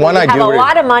player. The one where you I have do a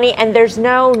lot of money, and there's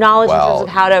no knowledge in terms of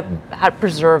how to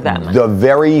preserve that money. The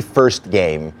very first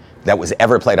game that was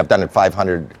ever played. I've done it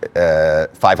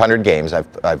 500 games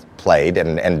I've played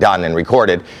and done and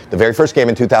recorded. The very first game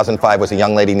in 2005 was a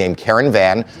young lady named Karen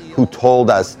Van who told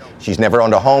us she's never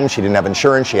owned a home, she didn't have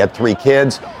insurance, she had 3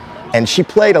 kids, and she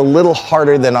played a little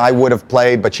harder than I would have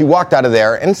played, but she walked out of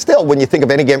there, and still, when you think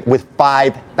of any game, with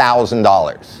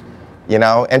 $5,000.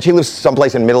 And she lives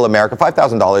someplace in middle America.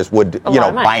 $5,000 would,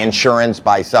 buy insurance,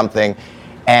 buy something,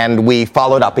 and we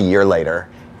followed up a year later.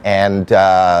 And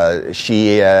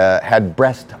she had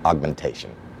breast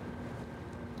augmentation.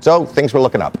 So things were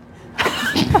looking up.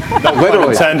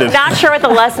 Literally. Not sure what the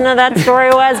lesson of that story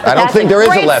was, but I don't think there is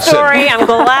a lesson. Story. I'm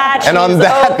glad she's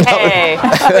okay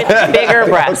with bigger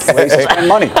breasts. And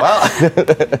money. Well.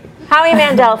 Howie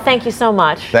Mandel, thank you so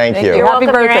much. Thank you. You're welcome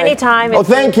here anytime. Oh,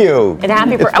 thank you. And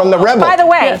happy birthday. From the Rebel. By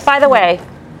the way,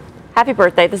 happy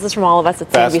birthday. This is from all of us at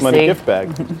CNBC. Fast money gift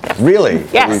bag. Really?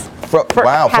 Yes.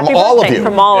 Wow, from happy all of birthday you.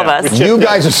 From all of us. You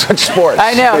guys are such sports.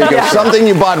 I know. There you go. Something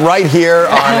you bought right here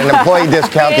on an employee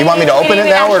discount. Do you want me to open it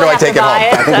now, or do I take it home?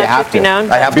 I think you have to.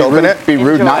 I have to open it? Be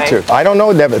rude not to. I don't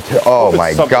know. Oh,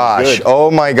 my gosh. Good. Oh,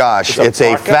 my gosh. It's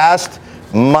a fast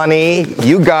money.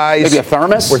 You guys. Maybe a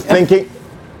thermos? We're thinking.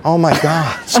 Oh, my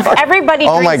God. Everybody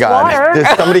drinks Oh, my God. water.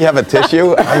 Does somebody have a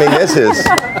tissue? I mean, this is.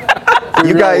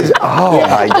 You guys. Oh,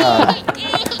 my God.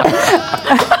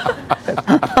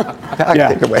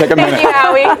 Take a minute. Thank you,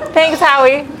 Howie. Thanks,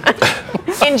 Howie.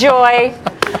 Enjoy.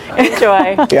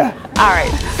 Yeah. All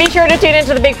right. Be sure to tune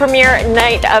into the big premiere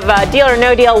night of Deal or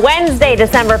No Deal, Wednesday,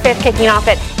 December 5th, kicking off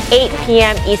at 8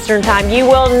 p.m. Eastern Time. You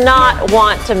will not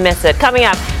want to miss it. Coming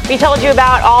up, we told you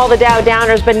about all the Dow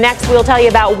Downers, but next we'll tell you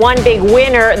about one big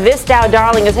winner. This Dow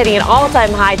darling is hitting an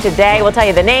all-time high today. We'll tell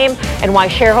you the name and why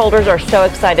shareholders are so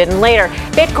excited. And later,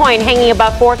 Bitcoin hanging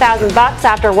above $4,000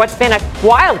 after what's been a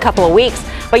wild couple of weeks.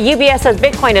 But UBS says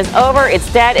Bitcoin is over,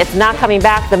 it's dead, it's not coming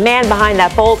back. The man behind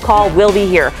that bold call will be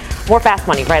here. More Fast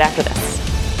Money right after this.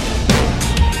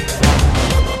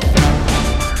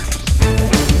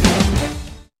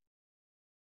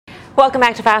 Welcome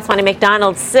back to Fast Money.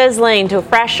 McDonald's sizzling to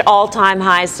fresh all-time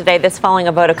highs today. This following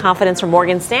a vote of confidence from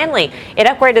Morgan Stanley. It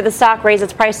upgraded the stock, raised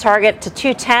its price target to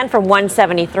 $210 from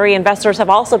 $173. Investors have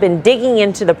also been digging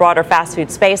into the broader fast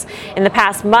food space. In the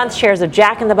past month, shares of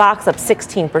Jack in the Box up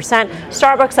 16%,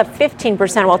 Starbucks up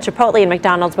 15%, while Chipotle and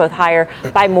McDonald's both higher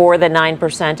by more than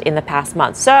 9% in the past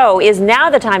month. So is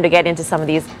now the time to get into some of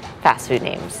these fast food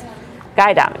names?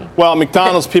 Guy Dami. Well,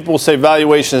 McDonald's, people will say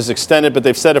valuation is extended, but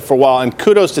they've said it for a while. And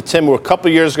kudos to Tim, who a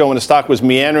couple years ago when the stock was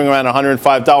meandering around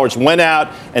 $105, went out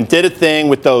and did a thing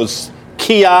with those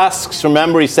kiosks.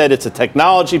 Remember, he said it's a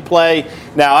technology play.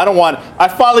 Now, I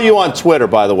follow you on Twitter,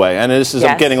 by the way, and this is,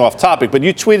 I'm getting off topic, but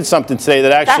you tweeted something today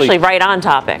that actually right on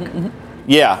topic.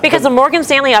 Yeah. Because the Morgan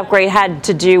Stanley upgrade had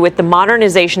to do with the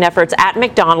modernization efforts at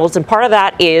McDonald's, and part of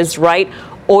that is,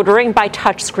 ordering by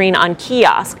touchscreen on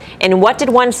kiosk. And what did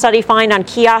one study find on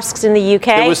kiosks in the UK?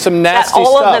 There was some nasty that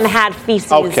all stuff. of them had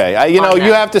feces. Okay,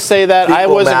 you have to say that. I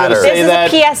wasn't going to say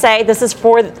that. This is a PSA. This is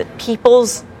for the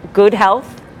people's good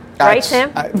health. Right,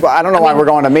 Tim? I don't know why we're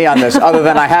going to me on this, other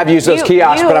than I have used those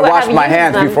kiosks, but I washed my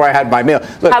hands before I had my meal.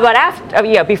 Look, how about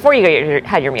after? Before you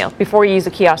had your meal. Before you use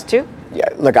the kiosk too? Yeah,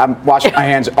 look, I'm washing my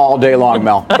hands all day long,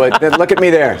 Mel. But look at me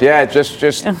there. Yeah,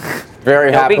 just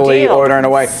very happily ordering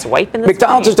away. Swiping the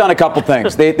McDonald's has done a couple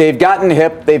things. They've gotten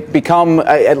hip. They've become,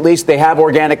 at least they have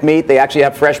organic meat. They actually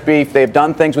have fresh beef. They've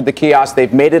done things with the kiosks.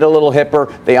 They've made it a little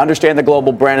hipper. They understand the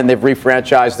global brand, and they've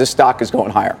refranchised. This stock is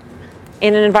going higher.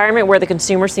 In an environment where the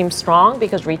consumer seems strong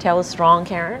because retail is strong,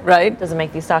 Karen, right? Does it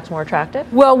make these stocks more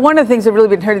attractive? Well, one of the things that really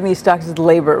been hurting these stocks is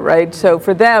labor, right? So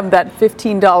for them, that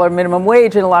 $15 minimum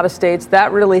wage in a lot of states,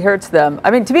 that really hurts them. I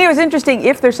mean, to me, it was interesting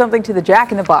if there's something to the Jack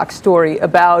in the Box story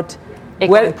about it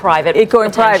going private. It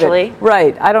going private,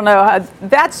 right? I don't know.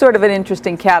 That's sort of an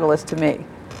interesting catalyst to me.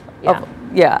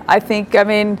 Yeah. I think. I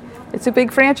mean, it's a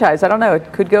big franchise. I don't know.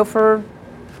 It could go for.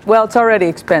 Well, it's already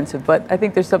expensive, but I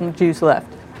think there's some juice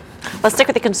left. Let's stick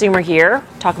with the consumer here.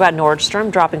 Talk about Nordstrom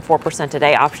dropping 4%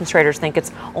 today. Options traders think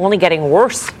it's only getting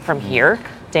worse from here.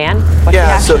 Dan, what's the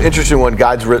action? So interesting one.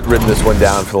 Guide's written this one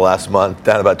down for the last month,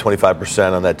 down about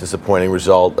 25% on that disappointing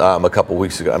result a couple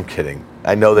weeks ago. I'm kidding.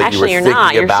 I know that Actually, you were you're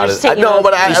not. thinking about it. No,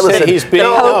 but listen. He's being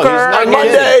on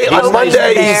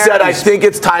Monday, he said, "I think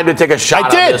it's time to take a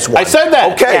shot on this one." I said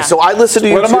that. Okay, Yeah. so I listened to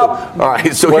you too. All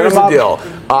right, so here's the deal.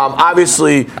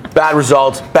 Obviously, bad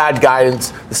results, bad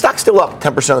guidance. The stock's still up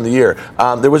 10% on the year.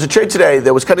 There was a trade today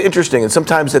that was kind of interesting, and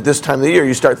sometimes at this time of the year,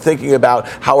 you start thinking about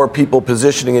how are people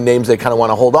positioning in names they kind of want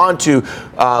to hold on to.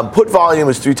 Put volume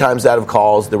is 3 times that of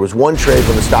calls. There was one trade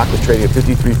when the stock was trading at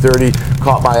 53.30,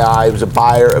 caught my eye. It was a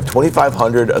buyer of 2,500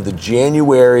 of the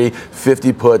January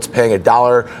 50 puts, paying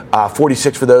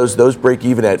 $1.46 for those. Those break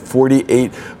even at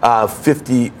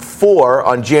 48.54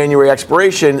 on January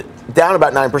expiration, down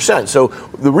about 9%. So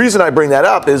the reason I bring that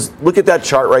up is look at that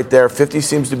chart right there. 50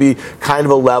 seems to be kind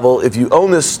of a level. If you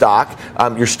own this stock,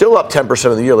 you're still up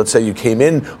 10% of the year. Let's say you came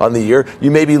in on the year.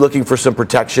 You may be looking for some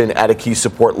protection at a key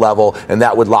support level, and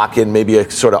that would lock in maybe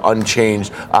a sort of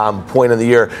unchanged point of the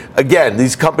year. Again,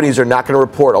 these companies are not going to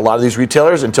report, a lot of these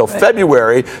retailers, until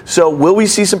February. So will we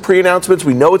see some pre-announcements?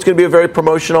 We know it's going to be a very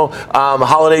promotional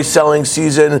holiday selling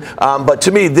season. But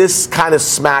to me, this kind of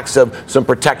smacks of some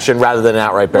protection rather than an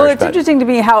outright bearish. Well, it's interesting to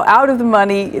me how out of the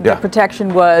money the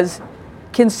protection was,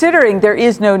 considering there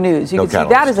is no news. You can see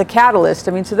that as a catalyst.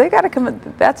 I mean, so they got to come.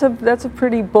 That's a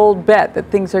pretty bold bet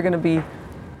that things are going to be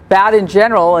bad in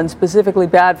general and specifically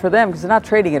bad for them because they're not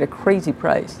trading at a crazy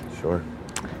price. Sure.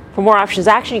 For more options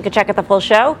action, you can check out the full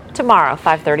show tomorrow,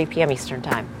 5:30 p.m. Eastern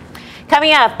Time.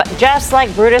 Coming up, just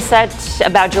like Brutus said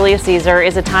about Julius Caesar,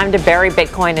 is it time to bury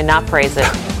Bitcoin and not praise it?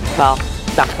 Well,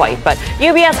 not quite, but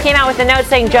UBS came out with a note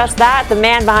saying just that. The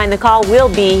man behind the call will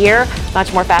be here.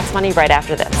 Much more Fast Money right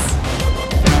after this.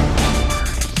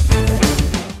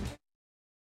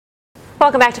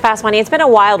 Welcome back to Fast Money. It's been a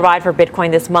wild ride for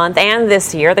Bitcoin this month and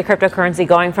this year. The cryptocurrency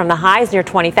going from the highs near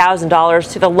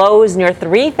 $20,000 to the lows near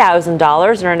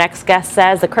 $3,000. And our next guest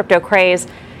says the crypto craze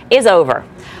is over.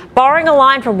 Borrowing a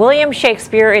line from William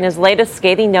Shakespeare in his latest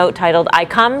scathing note titled, "I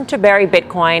come to bury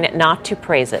Bitcoin, not to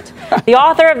praise it." The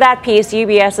author of that piece,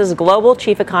 UBS's global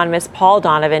chief economist, Paul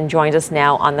Donovan, joins us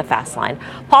now on the Fast Line.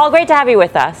 Paul, great to have you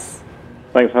with us.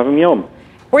 Thanks for having me on.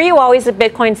 Were you always a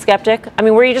Bitcoin skeptic? I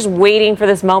mean, were you just waiting for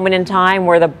this moment in time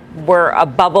where a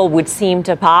bubble would seem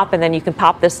to pop and then you can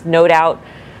pop this note out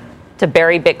to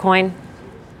bury Bitcoin?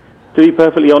 To be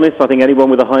perfectly honest, I think anyone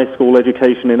with a high school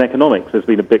education in economics has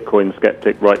been a Bitcoin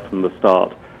skeptic right from the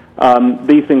start.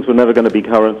 These things were never going to be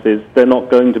currencies. They're not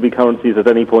going to be currencies at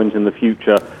any point in the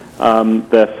future.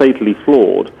 They're fatally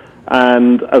flawed.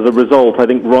 And as a result, I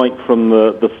think right from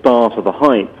the start of the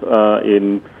hype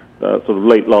in sort of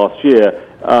late last year,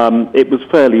 it was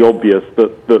fairly obvious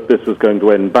that this was going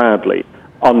to end badly.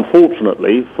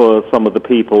 Unfortunately, for some of the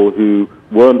people who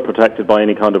weren't protected by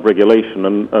any kind of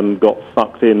regulation and got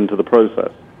sucked into the process.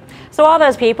 So all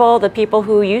those people, the people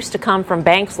who used to come from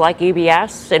banks like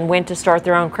UBS and went to start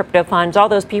their own crypto funds, all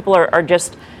those people are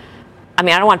just, I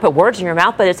mean, I don't want to put words in your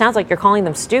mouth, but it sounds like you're calling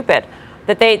them stupid,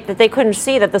 that they couldn't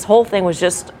see that this whole thing was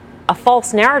just a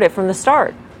false narrative from the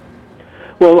start.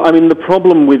 Well, I mean, the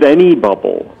problem with any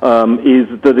bubble is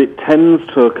that it tends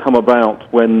to come about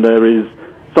when there is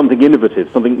something innovative,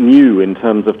 something new in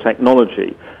terms of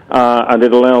technology, and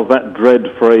it allows that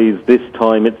dread phrase, "this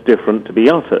time it's different," to be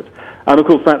uttered. And of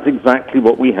course, that's exactly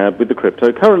what we had with the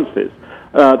cryptocurrencies.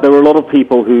 There were a lot of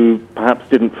people who perhaps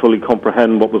didn't fully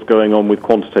comprehend what was going on with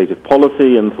quantitative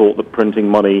policy and thought that printing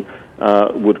money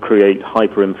would create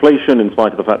hyperinflation, in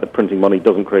spite of the fact that printing money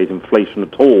doesn't create inflation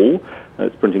at all.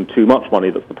 It's printing too much money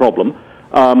that's the problem.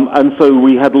 And so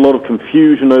we had a lot of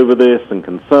confusion over this and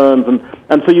concerns,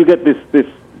 and so you get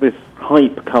this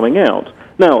hype coming out.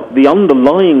 Now, the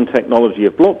underlying technology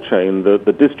of blockchain,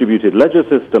 the distributed ledger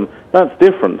system, that's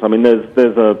different. I mean,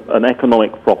 there's an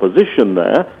economic proposition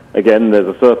there. Again, there's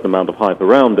a certain amount of hype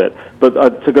around it.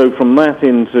 But to go from that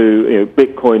into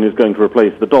Bitcoin is going to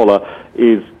replace the dollar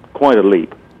is quite a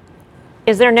leap.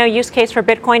 Is there no use case for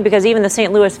Bitcoin? Because even the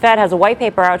St. Louis Fed has a white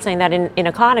paper out saying that in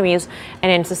economies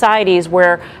and in societies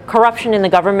where corruption in the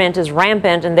government is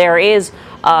rampant and there is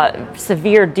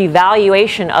severe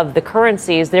devaluation of the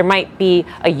currencies, there might be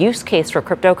a use case for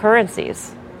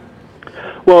cryptocurrencies.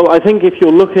 Well, I think if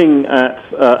you're looking at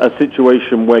a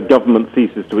situation where government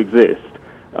ceases to exist,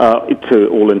 to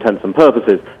all intents and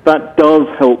purposes, that does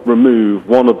help remove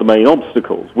one of the main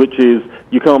obstacles, which is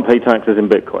you can't pay taxes in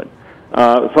Bitcoin.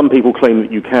 Some people claim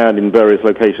that you can in various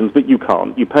locations, but you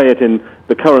can't. You pay it in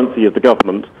the currency of the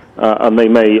government, and they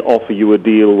may offer you a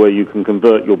deal where you can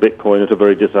convert your Bitcoin at a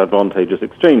very disadvantageous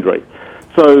exchange rate.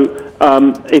 So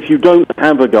if you don't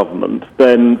have a government,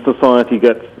 then society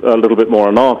gets a little bit more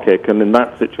anarchic, and in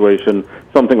that situation,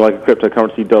 something like a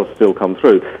cryptocurrency does still come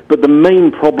through. But the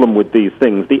main problem with these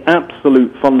things, the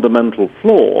absolute fundamental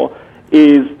flaw,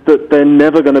 is that they're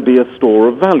never going to be a store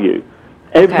of value.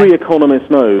 Every economist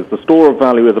knows the store of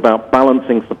value is about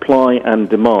balancing supply and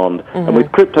demand. Mm-hmm. And with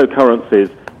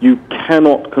cryptocurrencies, you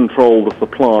cannot control the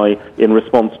supply in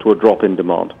response to a drop in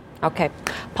demand. Okay.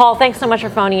 Paul, thanks so much for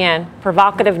phoning in.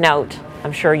 Provocative note.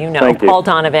 I'm sure you know. Thank you. Paul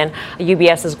Donovan,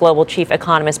 UBS's global chief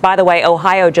economist. By the way,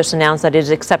 Ohio just announced that it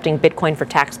is accepting Bitcoin for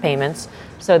tax payments.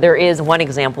 So there is one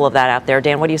example of that out there.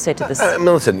 Dan, what do you say to this?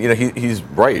 Listen, he's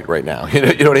right now.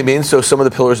 You know what I mean? So some of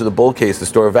the pillars of the bull case, the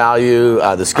store of value,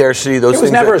 the scarcity, those things. It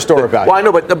was never a store of value. Well, I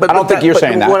know, but I don't think you're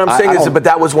saying that. What I'm saying is, but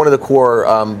that was one of the core,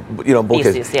 bull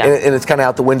cases, yeah. and it's kind of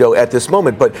out the window at this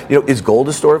moment. But is gold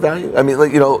a store of value? I mean,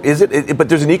 is it? But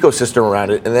there's an ecosystem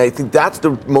around it, and I think that's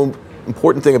the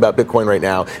important thing about Bitcoin right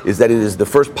now is that it is the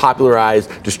first popularized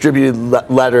distributed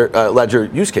ledger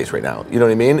use case right now. You know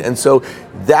what I mean? And so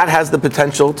that has the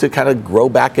potential to kind of grow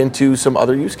back into some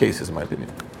other use cases, in my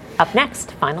opinion. Up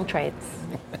next, final trades.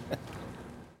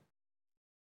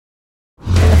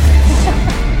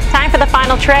 Time for the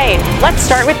final trade. Let's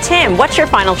start with Tim. What's your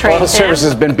final trade, Tim? Service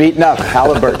has been beaten up.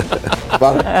 Halliburton.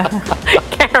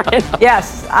 Karen.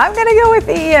 Yes, I'm going to go with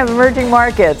EM, emerging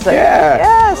markets. Yeah.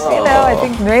 Yes, I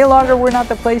think no longer we're not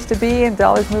the place to be, and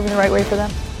dollars moving the right way for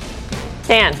them.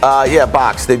 Dan.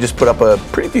 Box. They just put up a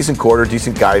pretty decent quarter,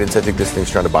 decent guidance. I think this thing's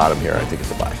trying to bottom here. I think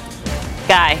it's a buy.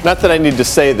 Guy. Not that I need to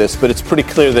say this, but it's pretty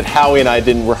clear that Howie and I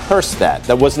didn't rehearse that.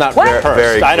 That was not rehearsed.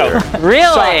 Very I know.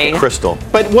 Really? Crystal.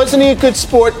 But wasn't he a good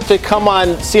sport to come on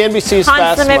CNBC's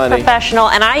Fast Money? Consummate professional,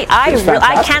 and I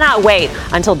cannot wait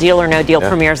until Deal or No Deal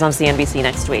premieres on CNBC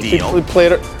next week. We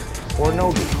played it. Or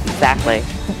no deal. Exactly.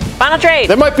 Final trade.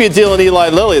 There might be a deal in Eli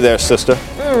Lilly there, sister.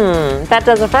 That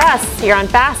does it for us here on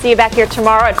Fast. See you back here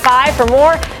tomorrow at 5 for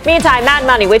more. Meantime, Mad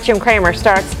Money with Jim Cramer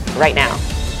starts right now.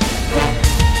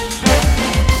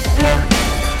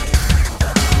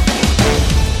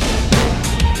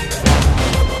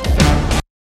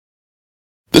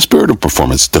 The spirit of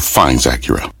performance defines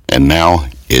Acura, and now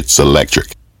it's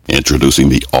electric. Introducing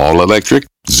the all-electric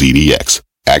ZDX,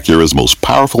 Acura's most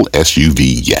powerful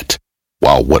SUV yet.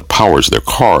 While what powers their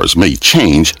cars may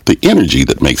change, the energy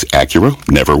that makes Acura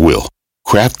never will.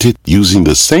 Crafted using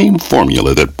the same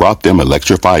formula that brought them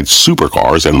electrified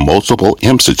supercars and multiple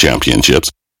IMSA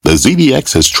championships, the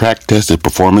ZDX has track-tested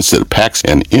performance that packs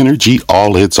an energy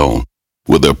all its own.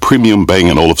 With a premium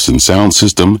Bang & Olufsen sound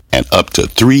system and up to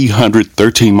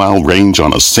 313-mile range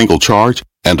on a single charge,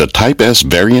 and a Type S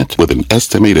variant with an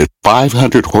estimated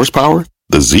 500 horsepower,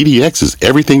 the ZDX is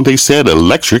everything they said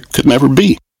electric could never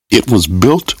be. It was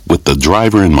built with the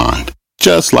driver in mind,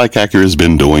 just like Acura's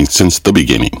been doing since the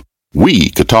beginning.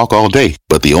 We could talk all day,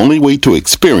 but the only way to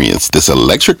experience this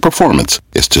electric performance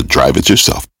is to drive it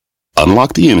yourself.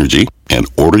 Unlock the energy and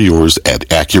order yours at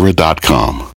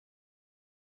Acura.com.